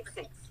 if that makes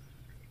sense.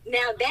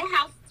 Now, that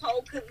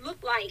household could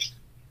look like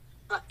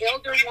an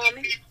elder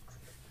woman,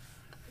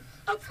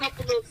 a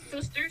couple of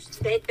sisters.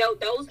 That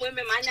those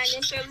women might not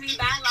necessarily be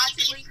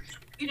biologically,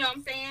 you know what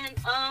I'm saying,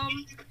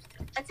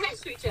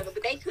 attached to each other,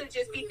 but they could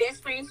just be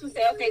best friends who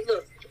say, okay,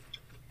 look,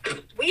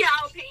 we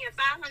all paying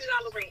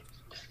 $500 rent.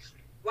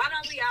 Why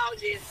don't we all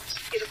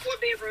just get a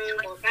 4-bedroom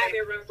or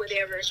 5-bedroom,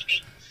 whatever,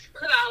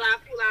 put all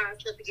our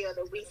stuff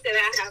together. We set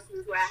our house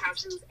rules where our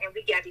house rules, and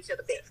we got each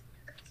other back.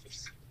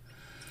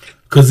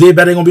 Because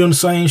everybody gonna be on the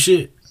same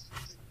shit.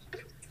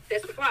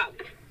 That's the problem.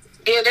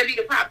 Yeah, that'd be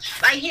the problem.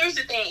 Like, here's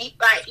the thing.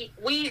 Like,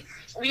 we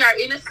are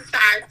in a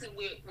society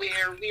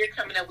where we're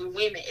coming up with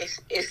women,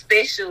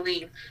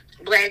 especially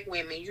Black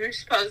women. You're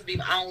supposed to be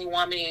the only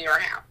woman in your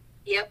house.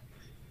 Yep.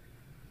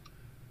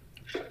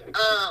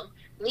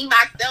 Me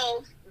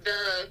myself,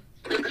 the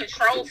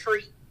control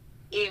freak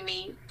in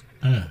me,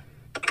 kind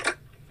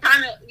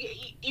of,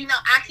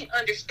 I can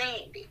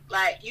understand it.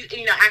 Like,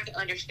 I can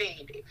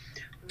understand it.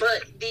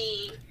 But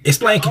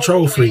explain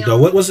control freak though.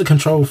 What's a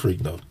control freak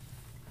though?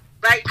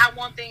 Like, I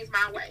want things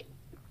my way.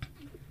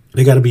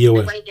 They got to be your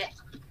way.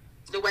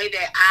 The way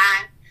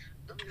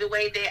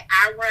that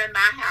I run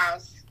my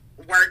house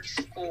works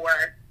for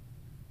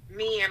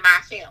me and my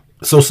family.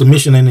 So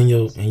submission ain't in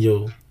your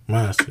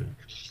mindset.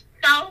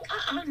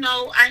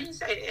 No, I didn't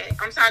say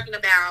that. I'm talking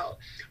about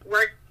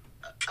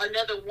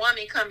another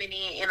woman coming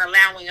in and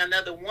allowing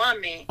another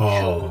woman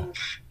to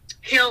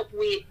help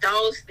with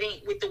those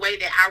things. With the way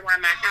that I run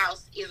my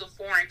house is a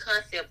foreign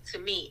concept to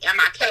me. Am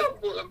I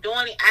capable of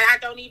doing it? I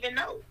don't even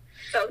know.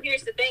 So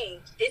here's the thing.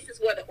 This is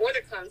where the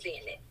order comes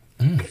in.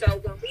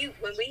 So when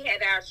we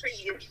had our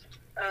previous,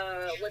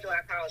 what do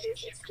I call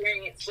this,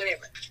 experience,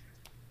 whatever.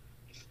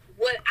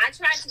 What I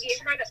tried to get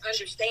her to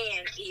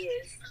understand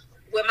is,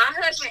 when my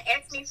husband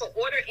asked me for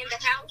order in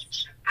the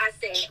house, I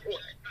said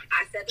order.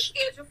 I set the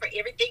schedule for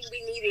everything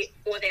we needed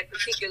for that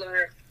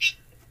particular,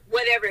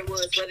 whatever it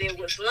was, whether it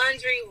was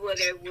laundry,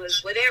 whether it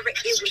was whatever,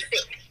 it was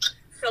set.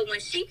 So when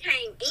she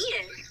came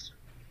in,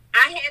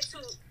 I had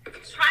to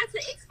try to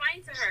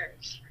explain to her,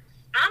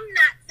 I'm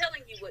not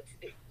telling you what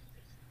to do.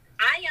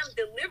 I am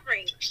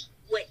delivering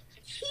what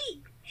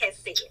he has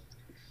said.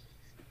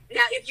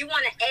 Now, if you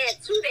want to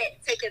add to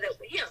that, take it up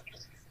with him.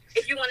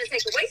 If you want to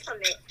take away from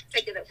that,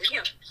 take it up with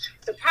him.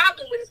 The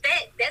problem with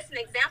that's an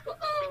example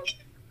of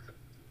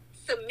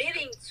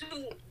submitting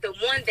to the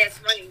one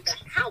that's running the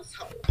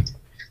household.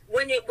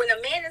 When a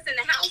man is in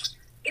the house,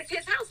 it's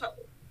his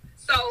household.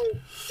 So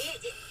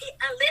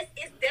unless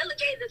it's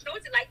delegated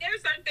authority, like there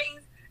are certain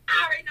things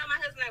I already know my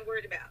husband ain't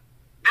worried about.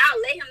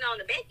 I'll lay him know on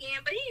the back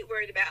end, but he ain't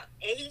worried about.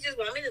 And he just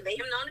want me to lay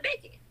him know on the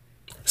back end.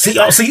 See,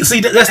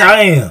 that's how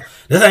I am.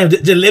 That's how I am.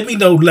 Just let me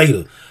know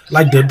later.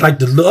 Like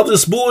the other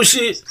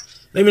bullshit,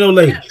 let me know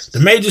later. The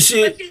major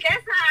shit. But see,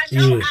 that's how I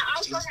know. Yeah. I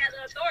also have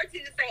the authority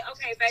to say,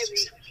 okay,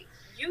 baby,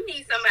 you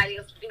need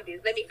somebody else to do this.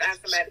 Let me find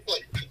somebody for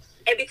you.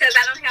 And because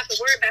I don't have to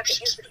worry about the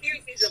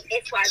insecurities of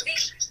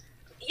XYZ,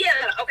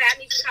 yeah, okay, I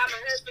need you to call my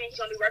husband. He's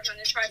going to be working on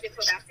this project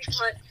for about 6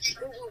 months,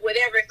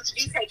 whatever.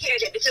 You take care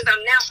of that because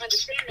I'm now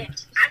understanding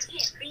I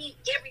can't be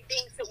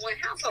everything to one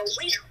household.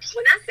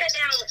 When I sat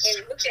down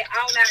and looked at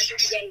all our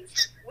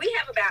DBAs, we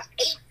have about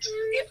 8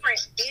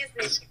 different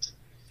business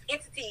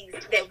entities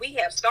that we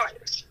have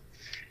started.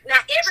 Now,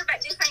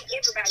 this ain't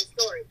everybody's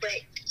story,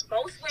 but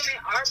most women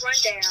are run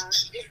down.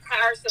 It's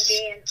tiresome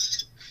being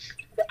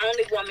the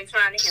only woman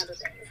trying to handle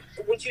things.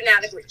 Would you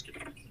not agree?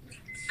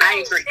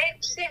 I agree.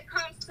 That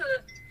comes to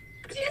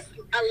just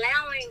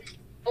allowing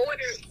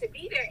order to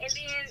be there, and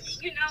then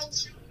you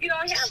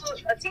don't have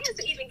a chance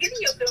to even get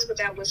in your feelings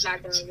about what's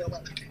not done your way.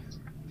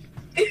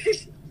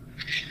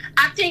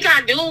 I think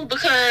I do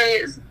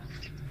because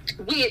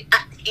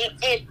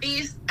at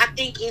this, I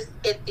think it's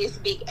at this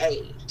big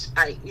age.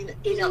 Like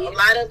you know, a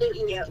lot of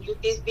it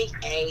with this big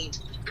age.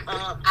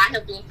 I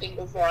have been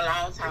single for a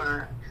long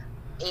time,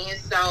 and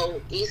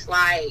so it's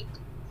like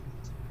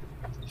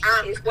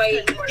I'm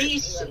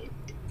conditioned.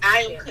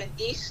 I am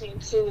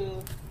conditioned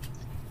to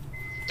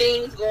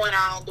things going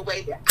on the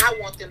way that I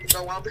want them to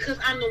go on because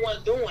I'm the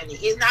one doing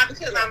it. It's not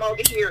because I'm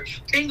over here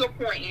finger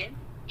pointing.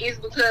 It's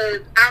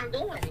because I'm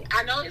doing it.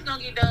 I know it's going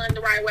to get done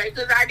the right way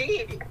because I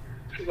did it.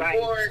 Right.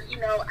 Or,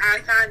 I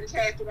assigned the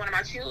task to one of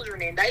my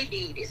children and they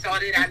did it so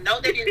that I know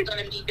that it's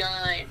going to be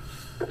done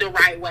the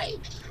right way.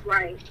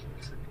 Right.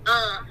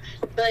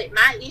 But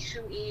my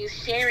issue is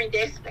sharing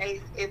that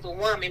space as a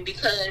woman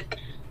because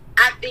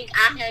I think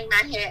I hang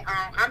my hat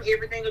on I'm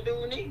everything a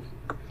dude needs.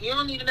 You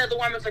don't need another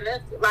woman for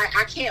nothing. Like,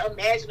 I can't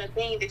imagine a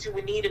thing that you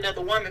would need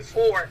another woman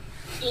for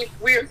if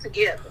we're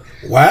together.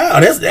 Wow,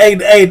 that's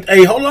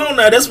hey, hold on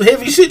now. That's some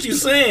heavy shit you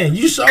saying.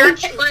 You sure?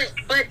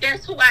 But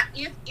that's who I.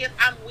 If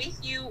I'm with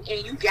you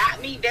and you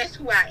got me, that's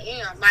who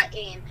I am. Like,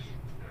 and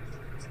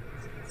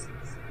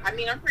I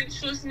mean, I'm pretty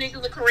sure some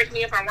niggas will correct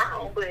me if I'm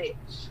wrong, but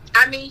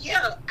I mean,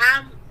 yeah,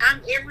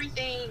 I'm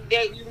everything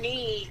that you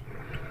need.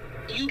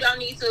 You don't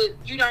need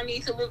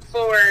to look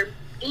for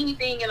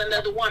anything in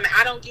another woman.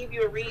 I don't give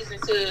you a reason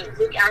to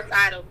look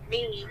outside of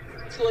me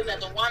to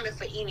another woman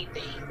for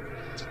anything.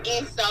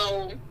 And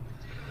so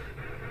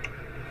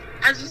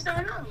I just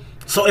don't know.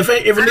 So if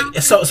every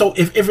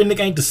nigga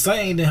ain't the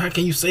same, then how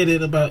can you say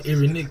that about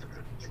every nigga?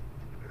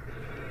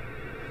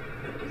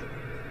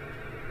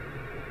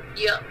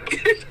 Yep.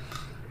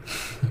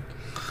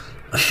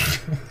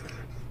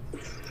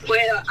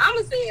 Well, I'm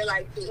gonna say it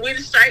like this. With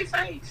a straight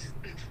face.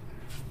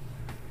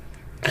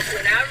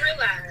 When I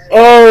realized,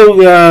 oh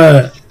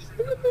god,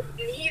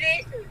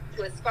 needed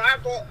was far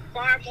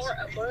more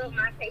above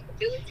my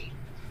capabilities,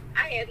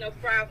 I had no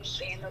problem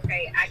saying,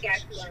 okay, I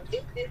got you on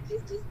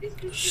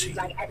this.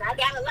 Like, and I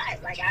got a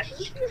lot. Like, I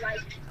do feel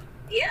like,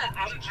 yeah,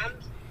 I'm.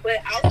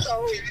 But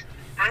also,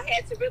 I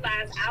had to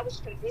realize I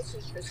was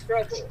conditioned to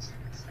struggle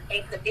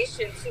and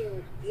conditioned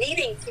to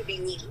needing to be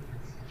needed.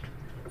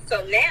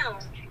 So now,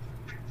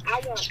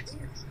 I want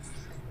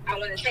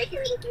to take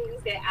care of the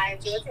things that I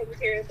enjoy taking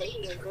care of, that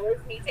he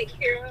enjoys me taking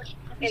care of,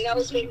 and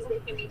those things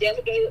that can be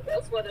delegated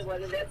elsewhere,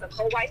 whether that's a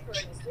co-wife or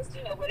an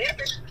assistant or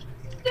whatever.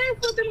 That's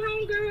what them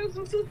homegirls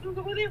or sisters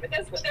or whatever,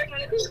 that's what they're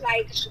going to do.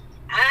 Like,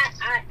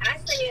 I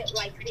say it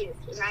like this,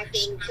 and I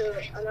say it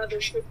to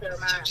another sister of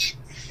mine,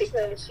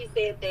 because she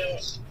said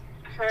that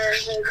her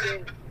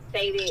husband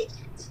stated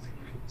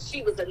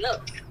she was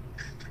enough.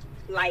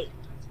 Like,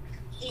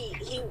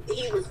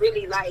 he was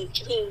really like,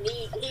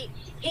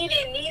 he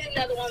didn't need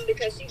another woman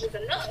because she was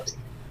enough.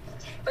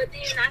 But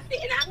then I said,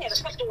 and I've had a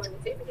couple of women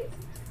tell me this,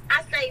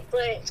 I say,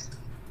 but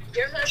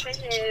your husband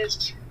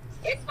has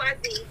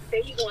XYZ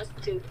that he wants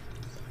to do.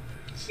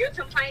 You're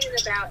complaining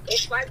about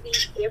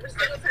XYZ every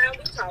single time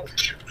we talk.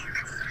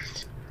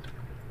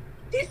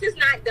 This is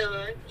not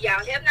done.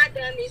 Y'all have not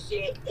done this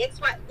yet.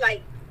 XY,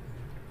 like,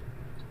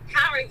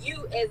 how are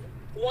you as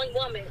one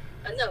woman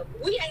enough?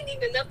 We ain't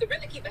even enough to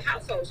really keep a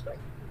household straight.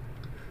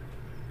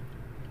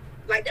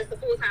 Like, that's a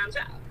full-time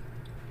job.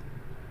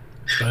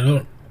 I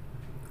don't.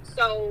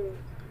 So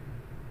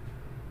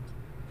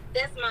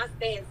that's my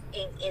stance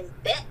in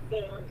that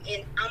form,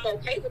 and I'm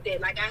okay with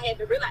that. Like, I had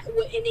to realize, and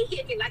it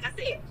hit me. Like I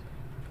said,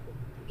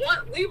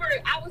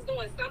 I was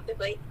doing something,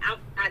 but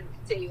I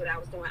tell you what I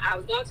was doing. I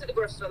was going to the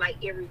grocery store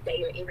like every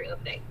day or every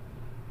other day,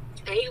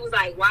 and he was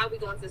like, "Why are we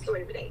going to the store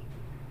every day?"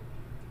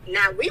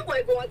 Now, we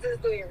weren't going to the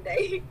store every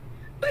day,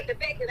 but the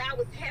fact that I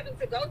was having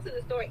to go to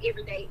the store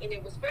every day, and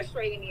it was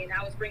frustrating me, and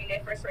I was bringing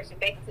that frustration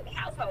back into the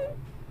household.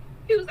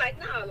 He was like,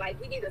 "No, like,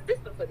 we need a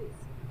system for this."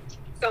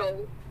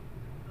 So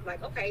I'm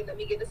like, okay, let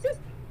me get a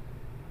system.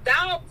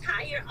 Dog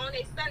tired on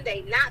a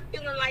Sunday, not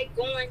feeling like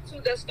going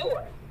to the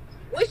store,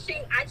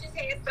 wishing I just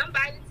had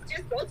somebody to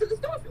just go to the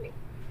store for me.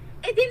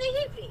 And then it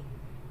hit me.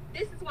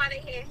 This is why they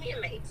had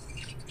handmaids.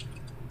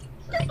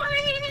 That's why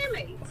they had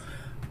handmaids.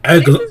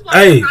 This is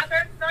why the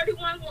Proverbs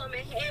 31 woman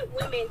had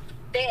women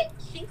that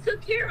she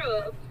took care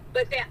of,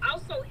 but that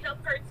also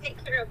helped her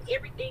take care of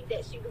everything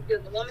that she was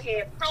doing. The woman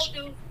had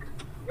produce,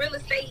 real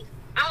estate,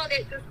 all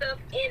that good stuff.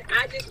 And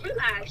I just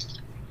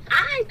realized,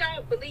 I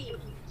don't believe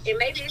and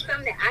maybe it's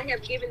something that I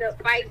have given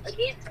up fight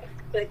against,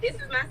 but this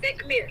is my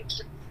second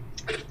marriage.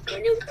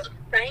 And it was the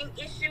same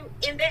issue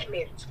in that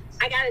marriage.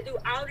 I got to do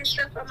all this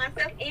stuff for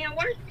myself and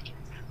work.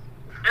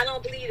 I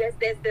don't believe that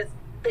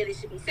it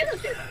should be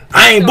sensitive.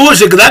 I ain't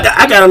bullshit because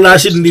I got a lot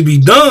of shit that need to be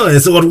done.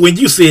 So when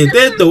you said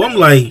that though, I'm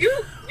like,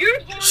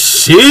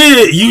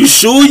 shit, you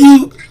sure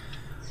you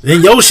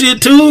and your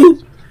shit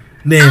too?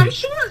 Then I'm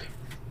sure.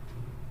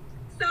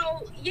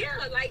 So yeah,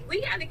 like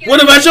we gotta get.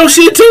 What about your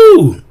shit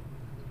too?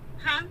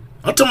 Huh?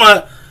 I'm talking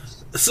about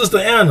Sister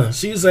Anna.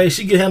 She's like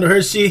she can handle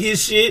her shit,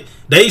 his shit,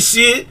 they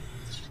shit.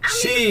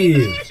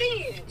 Shit.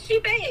 She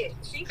bad.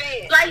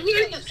 Like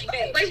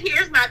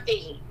here's my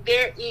thing.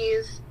 There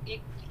is,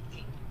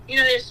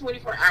 there's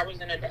 24 hours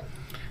in a day,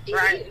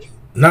 right?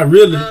 Not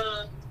really.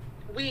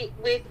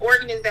 With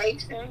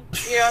organization,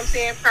 you know what I'm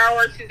saying,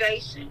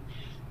 prioritization,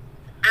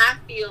 I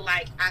feel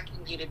like I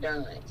can get it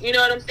done. You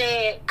know what I'm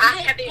saying?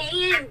 I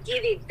can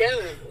get it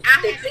done.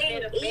 The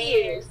thing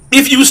is,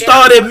 if you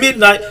start at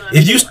midnight,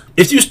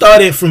 if you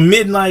started from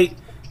midnight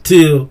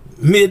till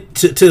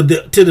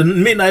the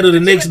midnight of the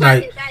next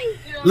night,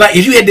 like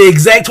if you had the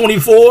exact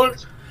 24,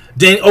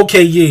 then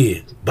okay,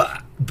 yeah,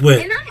 but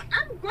and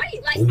I'm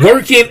great. Like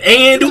working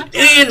and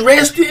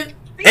resting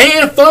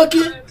and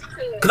fucking,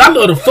 cause I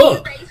love to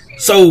fuck.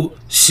 So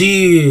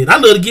shit, I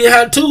love to get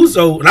high too.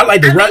 So and I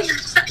like to rock.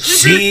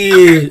 Shit.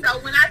 Okay, so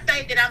when I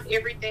say that I'm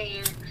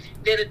everything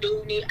that a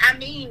dude need, I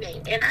mean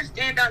that, and I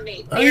stand on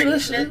that.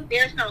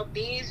 There's no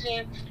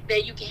vision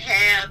that you can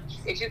have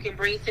that you can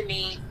bring to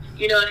me.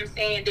 You know what I'm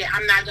saying? That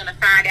I'm not gonna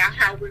find out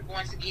how we're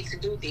going to get to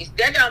do this.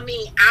 That don't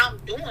mean I'm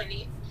doing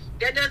it.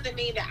 That doesn't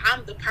mean that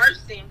I'm the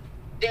person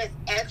that's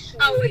actually.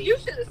 Oh, well, you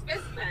should have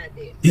specified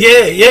this.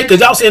 Yeah,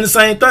 because y'all saying the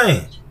same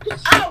thing.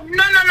 Oh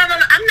no!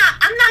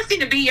 I'm not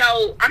finna be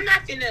your. I'm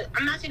not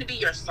finna be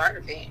your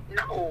servant.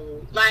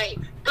 No, like,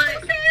 but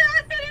I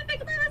didn't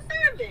think about a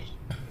servant.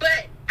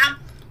 But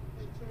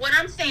what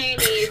I'm saying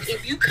is,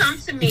 if you come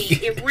to me,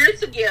 if we're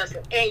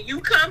together and you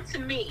come to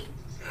me,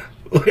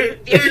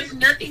 there's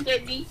nothing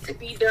that needs to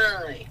be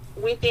done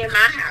within my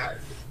house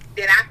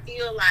that I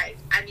feel like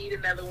I need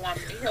another woman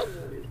to help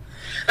me with.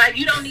 Like,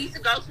 you don't need to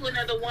go to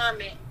another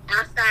woman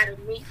outside of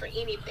me for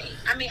anything.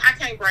 I mean, I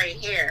can't braid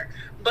hair,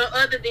 but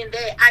other than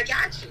that, I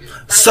got you.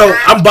 Like, so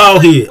I'm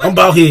bald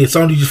head. So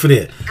I don't need you for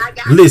that.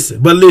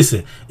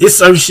 Listen, it's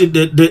certain shit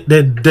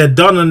that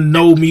Donna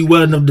know me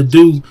well enough to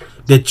do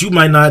that you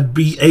might not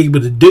be able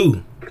to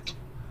do.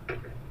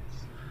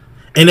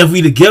 And if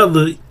we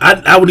together,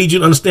 I would need you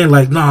to understand,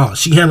 like, nah,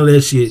 she handled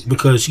that shit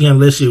because she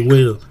handled that shit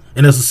well,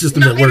 and that's a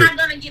system that works. Am I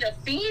gonna get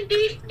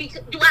offended?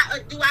 Because do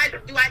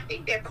I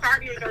think that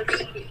partners are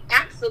needed?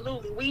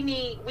 Absolutely, we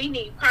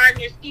need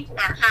partners. People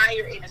are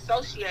hired and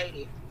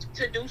associated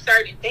to do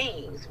certain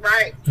things,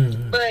 right?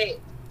 Mm-hmm. But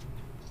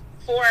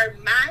for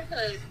my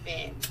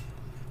husband,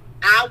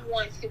 I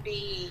want to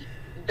be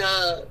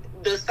the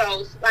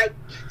soul, like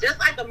just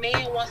like a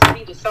man wants to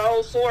be the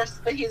sole source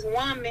for his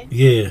woman.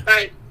 Yeah,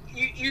 like.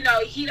 You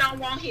know, he don't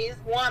want his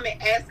woman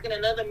asking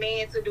another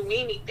man to do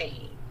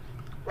anything,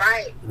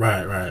 right?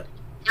 Right.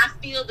 I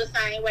feel the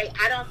same way.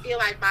 I don't feel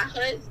like my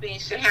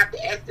husband should have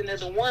to ask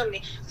another woman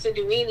to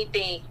do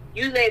anything.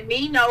 You let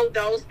me know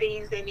those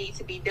things that need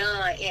to be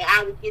done, and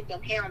I will get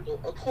them handled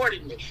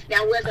accordingly.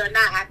 Now, whether or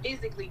not I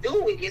physically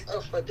do it is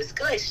up for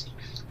discussion.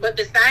 But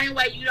the same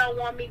way you don't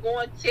want me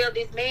going to tell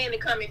this man to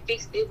come and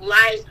fix this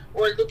light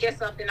or look at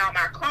something on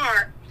my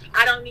car,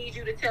 I don't need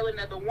you to tell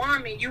another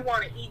woman you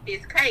want to eat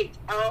this cake.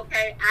 Oh,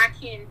 okay, I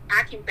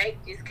can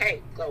bake this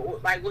cake. So,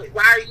 like,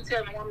 why are you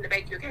telling a woman to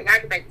bake your cake? I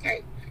can bake the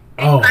cake.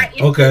 And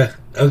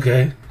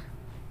okay.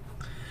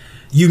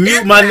 You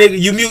mute my nigga.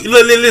 You mute.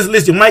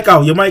 Listen. Your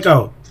mic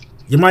out.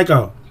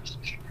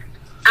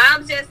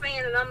 I'm just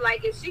saying, and I'm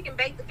like, if she can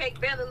bake the cake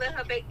better, let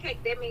her bake the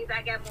cake. That means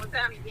I got more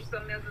time to do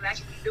something else that I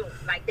can be doing.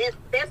 Like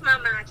that's my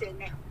mindset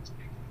now.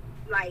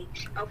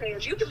 Like, okay,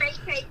 if you can bake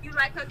the cake, you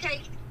like her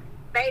cake.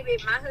 Baby,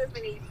 my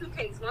husband needs 2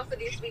 cakes, one for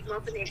this week,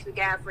 one for next week.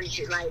 I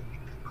appreciate it. Like,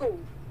 cool.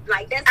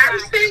 Like that's. I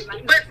respect,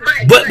 like,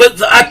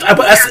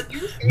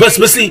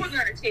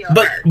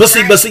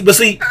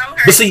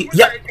 see,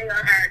 yeah.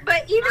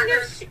 But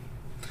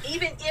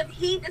even if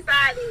he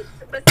decided,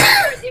 but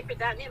they're a different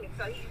dynamic,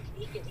 so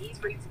he's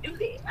free to do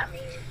that. I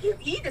mean, if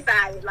he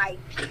decided like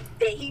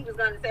that he was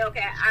gonna say,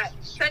 okay,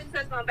 such and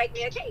such gonna bake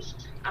me a cake.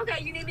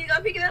 Okay, you need me to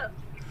go pick it up.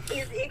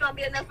 Is it gonna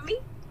be enough for me?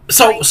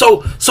 So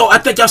I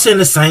think y'all saying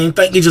the same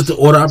thing. It's just the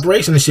order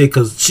operation and shit.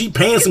 Cause she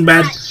paying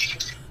somebody,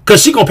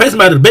 cause she gonna pay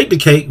somebody to bake the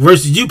cake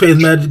versus you paying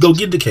somebody to go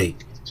get the cake.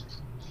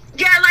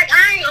 Yeah, like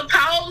I ain't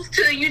opposed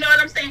to, you know what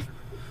I'm saying.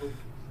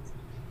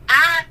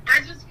 I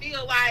just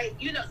feel like,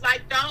 you know,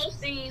 like those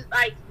things,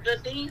 like the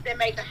things that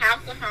make a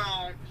house a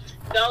home,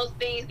 those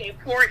things that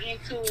pour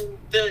into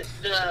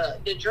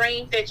the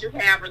dreams that you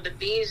have or the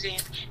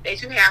visions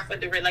that you have for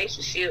the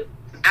relationship.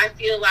 I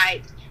feel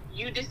like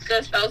you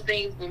discuss those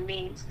things with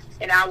me,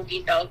 and I will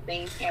get those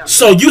things handled.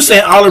 So you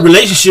saying all the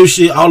relationship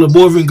shit, all the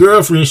boyfriend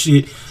girlfriend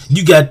shit,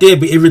 you got that,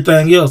 but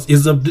everything else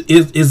is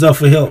up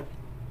for help.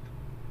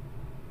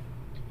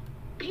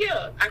 Yeah,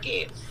 yeah, I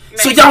guess. Maybe.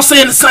 So y'all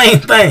saying the same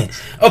thing.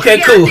 Okay,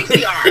 yeah, cool. I think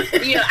we are.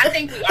 Yeah, I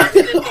think we are. We're just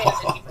saying it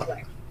a different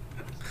way.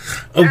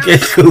 Okay,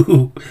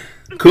 cool.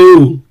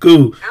 Cool. I don't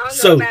know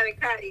So, about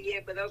it caught it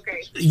yet, but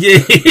okay. yeah.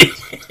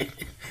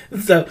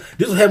 So,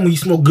 this will happen when you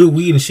smoke good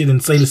weed and shit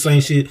and say the same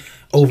shit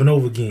over and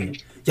over again.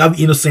 Y'all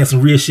be saying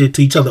some real shit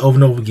to each other over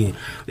and over again.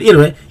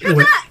 Anyway.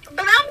 But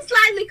I'm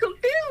slightly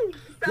confused.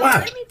 So Why?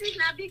 let me just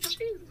not be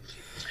confused.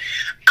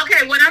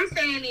 Okay, what I'm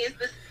saying is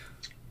this: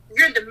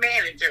 you're the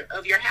manager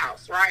of your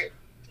house, right?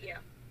 Yeah.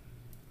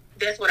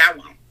 That's what I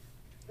want.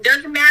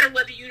 Doesn't matter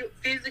whether you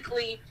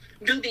physically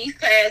do these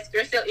tasks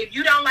yourself. If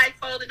you don't like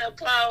folding up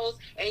clothes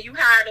and you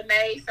hired a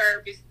maid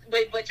service,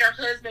 but your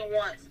husband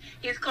wants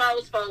his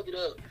clothes folded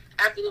up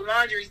after the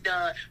laundry's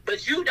done,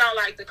 but you don't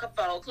like to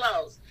fold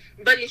clothes.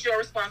 But it's your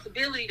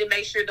responsibility to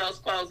make sure those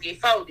clothes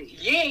get folded.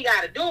 You ain't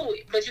got to do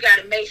it, but you got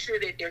to make sure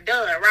that they're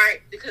done,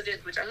 right? Because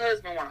that's what your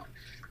husband wants.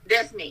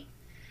 That's me.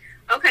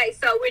 Okay,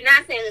 so we're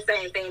not saying the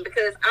same thing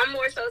because I'm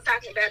more so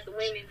talking about the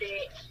women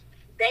that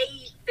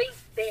they think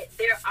that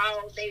they're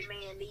all they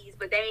man needs,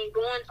 but they ain't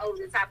going over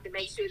the top to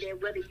make sure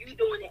that whether you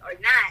doing it or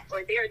not,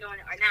 or they're doing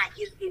it or not,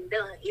 it's getting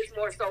done. It's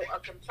more so a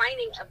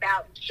complaining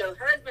about the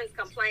husband's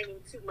complaining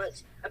too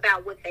much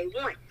about what they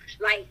want.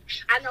 Like,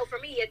 I know for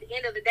me, at the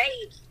end of the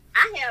day,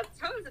 I have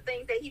tons of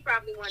things that he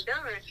probably want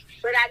done,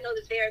 but I know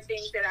that there are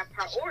things that I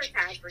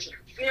prioritize for him.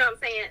 You know what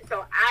I'm saying?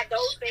 So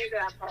those things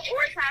that I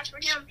prioritize for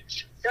him,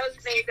 those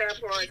are things that I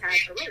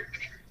prioritize for me.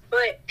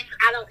 But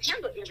I don't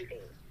handle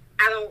everything.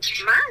 I don't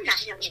mind not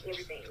handling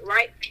everything,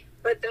 right?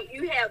 But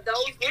you have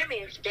those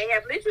women, they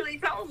have literally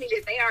told me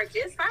that they are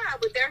just fine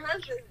with their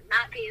husbands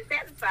not being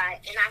satisfied,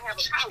 and I have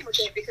a problem with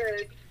that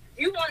because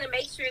you want to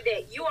make sure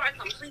that you are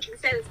completely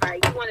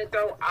satisfied. You want to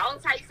throw all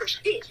types of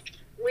shit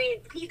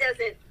when he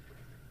doesn't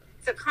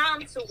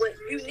succumb to what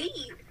you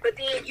need, but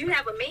then you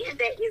have a man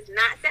that is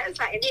not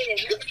satisfied, and then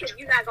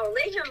you're not going to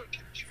let him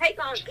take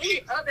on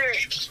any other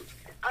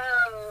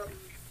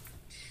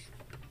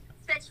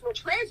sexual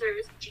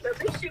pleasures. The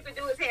least you can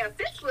do is have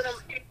sex with them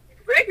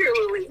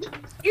regularly,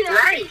 you know.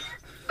 Right.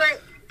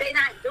 But they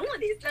not doing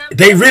this.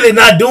 They really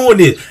not doing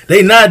this.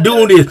 They not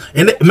doing this.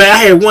 And man, I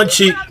had one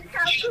chick. And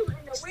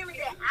the women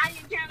that I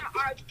encounter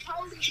are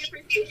totally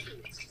different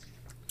species.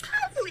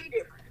 Totally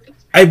different.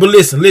 Hey, but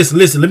listen.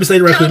 Let me say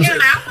it right quick.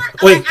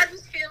 Wait. I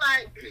just feel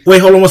like. Wait,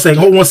 hold on one second.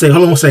 Hold on one second.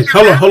 Hold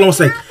on one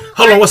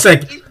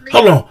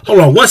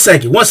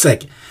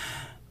second.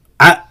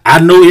 I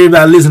know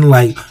everybody listening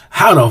like,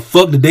 how the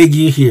fuck did they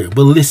get here?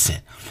 But listen,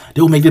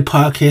 they will make this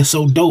podcast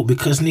so dope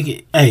because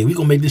nigga, hey, we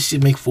gonna make this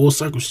shit make full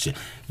circle shit.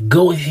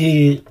 Go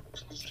ahead.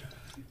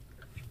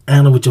 I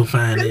don't know what you'll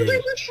find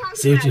there.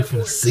 See what you're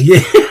finna see.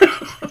 Yeah.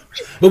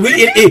 But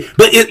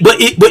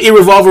it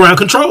revolves around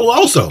control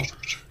also.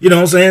 You know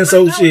what I'm saying?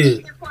 So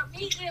shit. For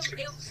me,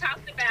 it was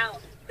talking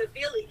about the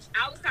village.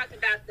 I was talking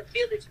about the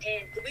village,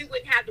 and we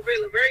wouldn't have to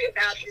really worry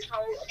about this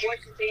whole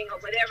abortion thing or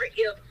whatever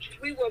if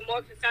we were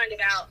more concerned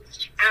about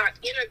our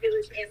inner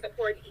village and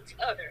supporting each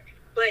other.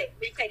 But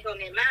we take on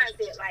that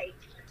mindset like,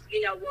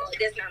 you know, well,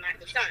 that's not my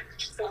concern.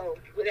 So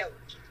whatever.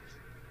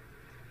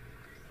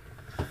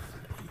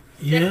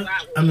 Yeah,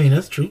 I mean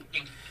that's true.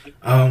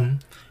 I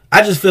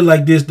just feel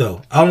like this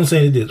though. All I'm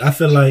saying is this: I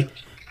feel like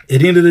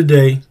at the end of the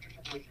day,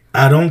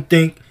 I don't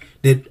think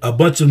that a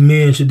bunch of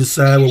men should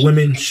decide what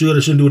women should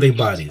or shouldn't do with their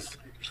bodies.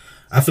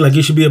 I feel like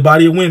it should be a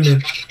body of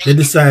women that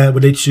decide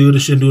what they should or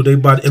shouldn't do with their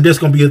body, if that's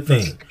gonna be a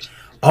thing.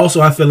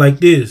 Also, I feel like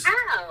this. How?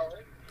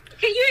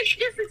 Can you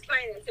just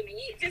explain it to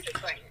me? Just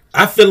explain it.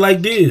 I feel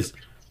like this.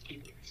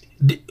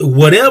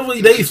 Whatever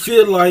they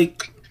feel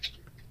like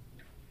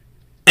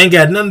ain't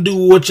got nothing to do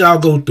with what y'all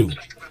go through.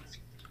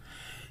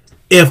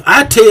 If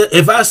I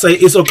say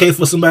it's okay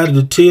for somebody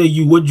to tell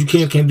you what you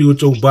can't do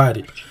with your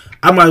body,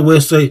 I might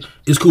well say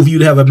it's cool for you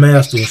to have a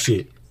master and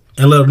shit,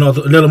 and let a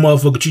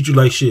motherfucker treat you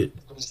like shit.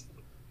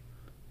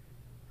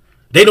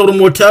 They know the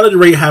mortality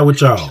rate high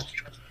with y'all.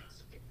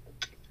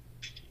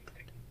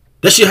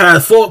 That shit high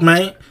as fuck,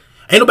 man.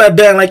 Ain't nobody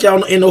dying like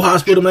y'all in no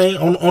hospital, man.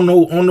 On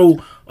no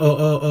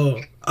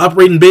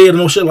operating bed or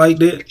no shit like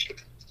that.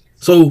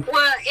 So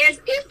well, if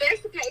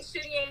that's the case,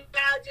 should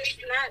y'all just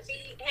not be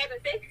having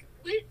sex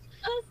with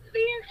us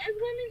then as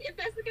women? If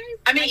that's the case,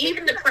 I mean,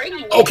 even the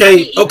pregnant.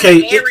 Okay.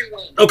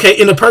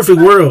 In the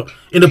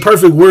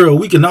perfect world,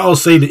 we can all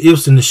say the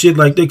ifs and the shit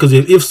like that. Because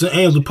if ifs and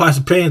ands were pots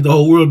and pans, the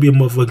whole world would be a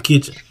motherfucking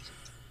kitchen.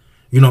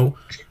 You know,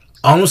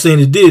 all I'm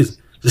saying is this.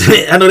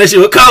 I know that shit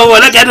was cold.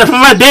 One. I got that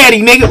from my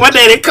daddy, nigga. My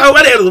daddy cold.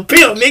 My daddy was a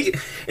pimp, nigga.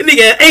 That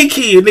nigga had 8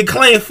 kids. Nigga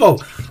claim 4.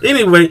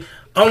 Anyway,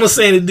 all I'm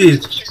saying is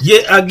this.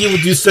 Yeah, I get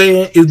what you're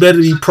saying. It's better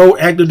to be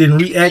proactive than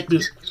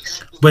reactive.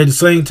 But at the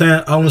same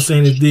time, all I'm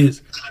saying is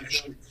this.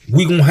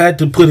 We gonna have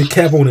to put a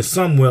cap on it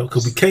somewhere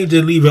because we can't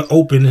just leave it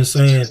open and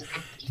saying,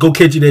 go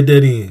catch it at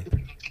that end.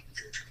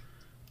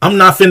 I'm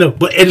not finna,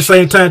 but at the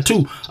same time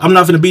too, I'm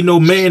not finna be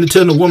no man to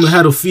tell a woman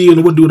how to feel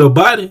and what to do with her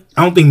body.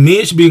 I don't think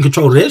men should be in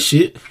control of that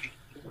shit.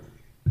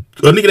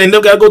 A nigga that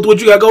never gotta go through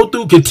what you gotta go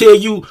through can tell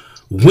you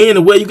when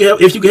and where you can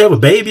have, if you can have a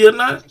baby or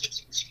not.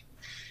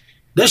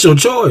 That's your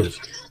choice.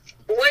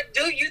 What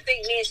do you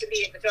think men to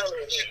be in control of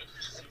it.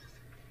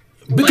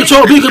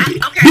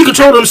 Be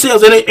control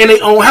themselves in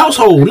their own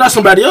household, not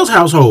somebody else's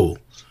household.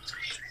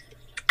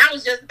 I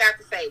was just about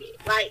to say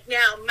that. Like,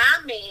 now, my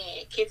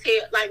man can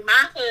tell, like,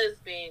 my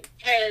husband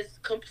has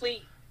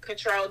complete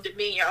control,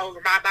 dominion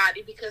over my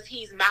body because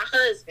he's my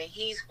husband.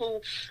 He's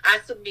who I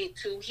submit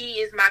to. He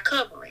is my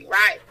covering,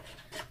 right?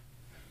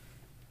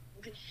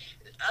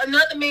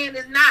 Another man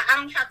is not. I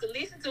don't have to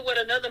listen to what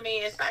another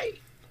man say.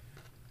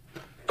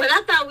 But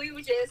I thought we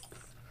were just,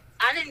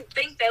 I didn't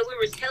think that we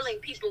were telling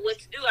people what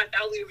to do. I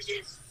thought we were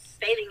just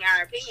stating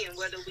our opinion,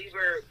 whether we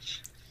were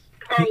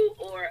pro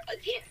or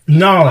against.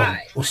 No.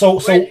 Why? So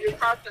you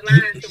cross the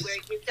line to where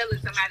you're telling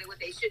somebody what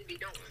they shouldn't be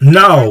doing.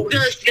 No.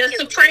 The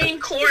Supreme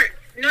Court,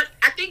 no,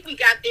 I think we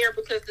got there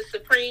because the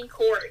Supreme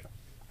Court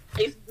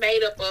is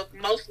made up of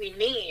mostly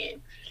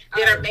men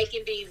that are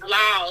making these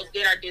laws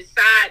that are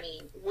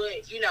deciding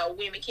what, you know,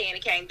 women can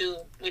and can't do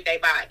with their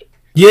body.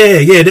 Yeah.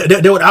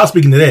 I was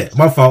speaking to that.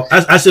 My fault.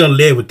 I should have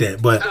led with that,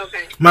 but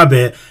my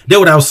bad. That's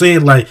what I was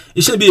saying. Like,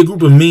 it should be a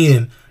group of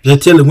men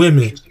that telling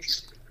women,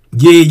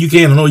 yeah, you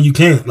can or no, you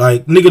can't.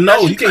 Like, nigga, no,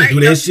 you can't do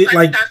that shit.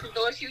 Like,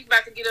 She's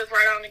about to get us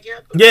right on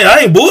together. Yeah, I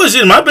ain't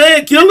bullshitting. My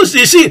bad, killer. She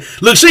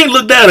ain't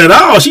looked down at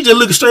all. She just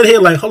looking straight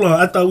ahead like, hold on,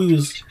 I thought we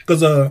was,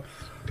 because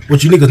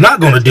what you niggas not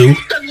gonna do?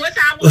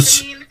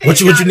 What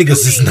you niggas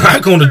is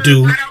not gonna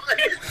do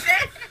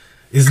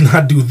is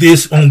not do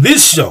this on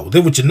this show.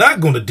 That's what you're not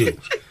gonna do.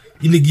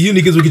 You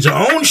niggas will get your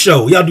own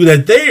show. Y'all do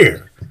that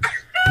there.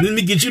 Let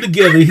me get you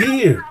together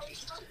here. I'm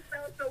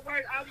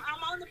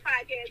on the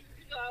podcast.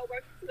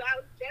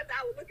 I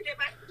was looking at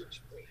my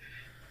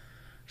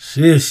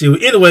Shit.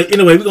 Anyway,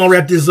 we're gonna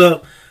wrap this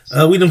up.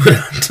 We done put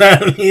our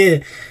time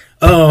in.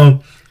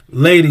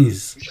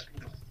 Ladies,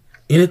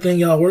 anything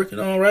y'all working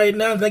on right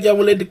now? Think y'all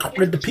will let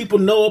the people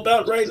know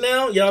about right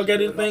now? Y'all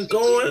got anything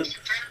going?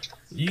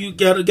 You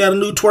got a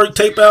new twerk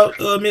tape out,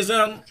 Miss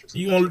Allen?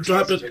 You want to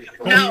drop it?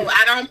 No,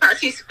 I don't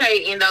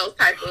participate in those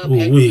type of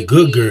activities. We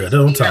good girl. That's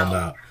what I'm talking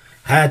about.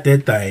 Hide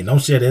that thing. Don't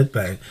share that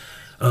thing.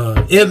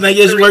 Anything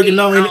else you working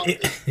on?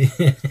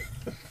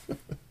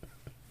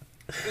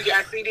 We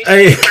gotta see this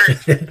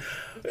shit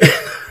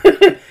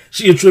first.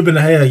 She a trip in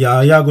the hair,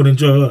 y'all. Y'all gonna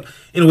enjoy her.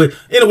 Anyway,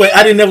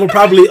 I didn't never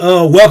probably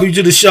welcome you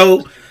to the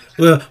show.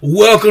 Well,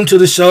 welcome to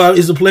the show.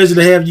 It's a pleasure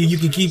to have you. You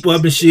can keep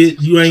up and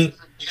shit. You ain't,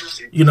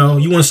 you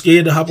weren't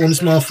scared to hop on this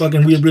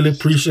motherfucker. We really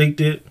appreciate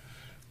that.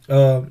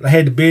 I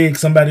had to beg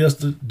somebody else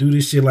to do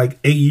this shit like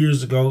 8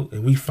 years ago,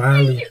 and we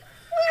finally,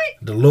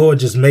 the Lord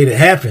just made it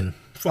happen.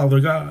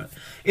 Father God.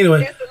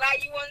 Anyway. That's the lie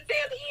you want to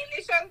tell to end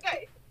this show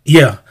today?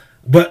 Yeah.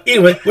 But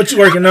anyway, what you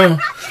working on?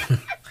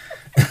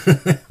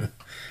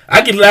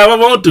 I can lie if I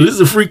want to. This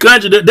is a free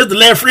country. That's the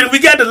last freedom we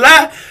got to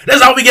lie.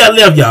 That's all we got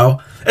left,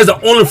 y'all. That's the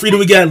only freedom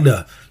we got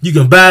left. You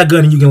can buy a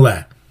gun and you can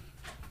lie.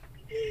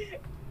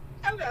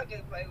 I'm not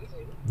gonna play with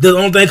you. That's the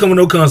only thing coming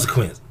with no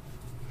consequence.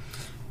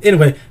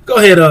 Anyway, go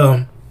ahead,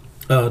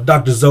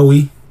 Dr.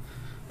 Zoe.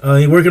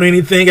 You working on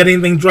anything? Got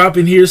anything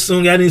dropping here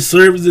soon? Got any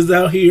services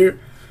out here?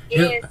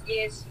 Yes.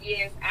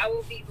 I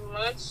will be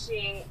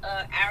launching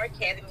our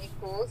academy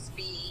full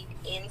speed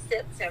in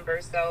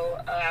September. So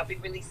I'll be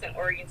releasing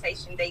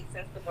orientation dates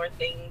and some more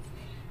things.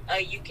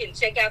 You can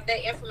check out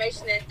that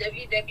information at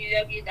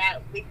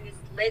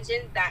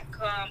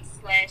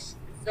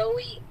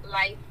www.witnesslegend.com/Zoe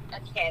Life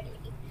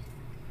Academy.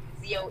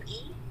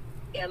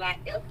 ZOELIFEACADEMY.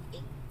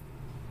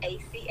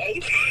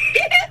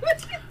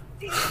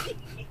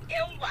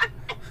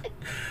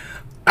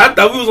 I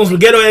thought we was on some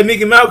ghetto ass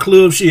Mickey Mouse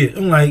Club shit.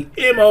 I'm like,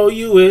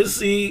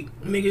 MOUSC,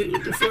 nigga,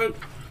 what the fuck?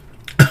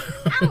 I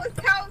was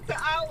told to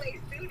always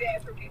do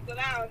that for people.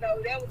 I don't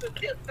know. That was a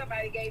tip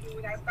somebody gave me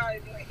when I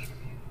started doing interviews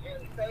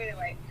early. So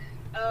anyway,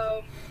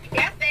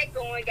 got that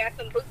going. Got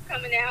some books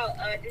coming out.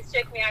 Just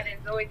check me out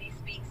at Zoe D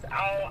Speaks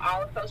on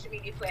all social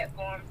media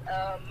platforms.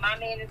 My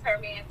Man is Her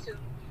Man 2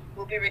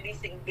 will be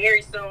releasing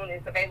very soon.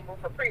 It's available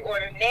for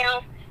pre-order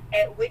now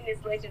at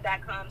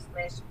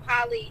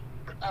witnesslegend.com/Polly.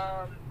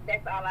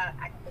 That's all I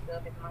can think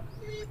of at the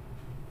moment.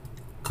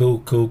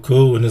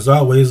 Cool. And as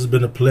always, it's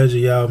been a pleasure,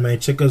 y'all, man.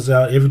 Check us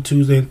out every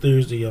Tuesday and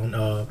Thursday on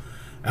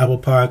Apple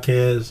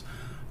Podcasts,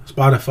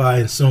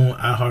 Spotify, and soon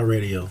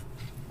iHeartRadio.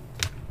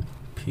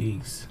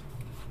 Peace.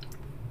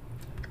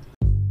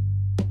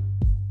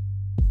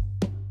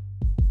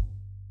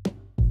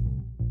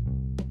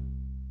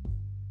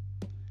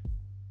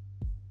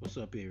 What's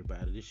up,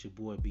 everybody? This your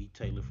boy B.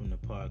 Taylor from the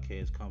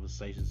podcast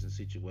Conversations and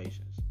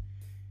Situations.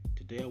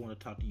 Today I want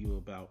to talk to you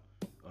about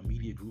a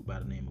media group by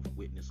the name of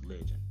Witness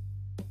Legend.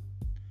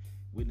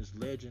 Witness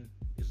Legend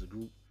is a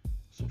group,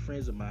 some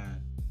friends of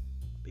mine,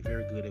 they're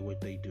very good at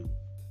what they do.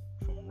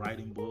 From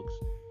writing books,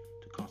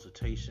 to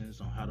consultations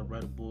on how to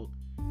write a book,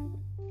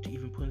 to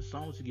even putting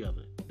songs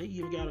together. They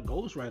even got a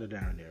ghostwriter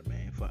down there,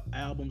 man, for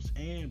albums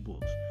and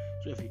books.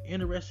 So if you're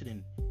interested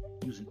in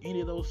using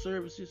any of those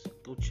services,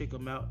 go check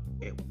them out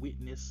at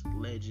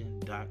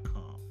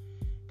witnesslegend.com.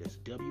 That's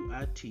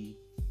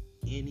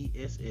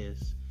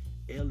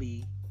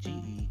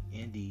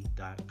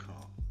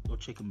WITNESSLEGEND.com. Go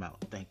check them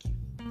out. Thank you.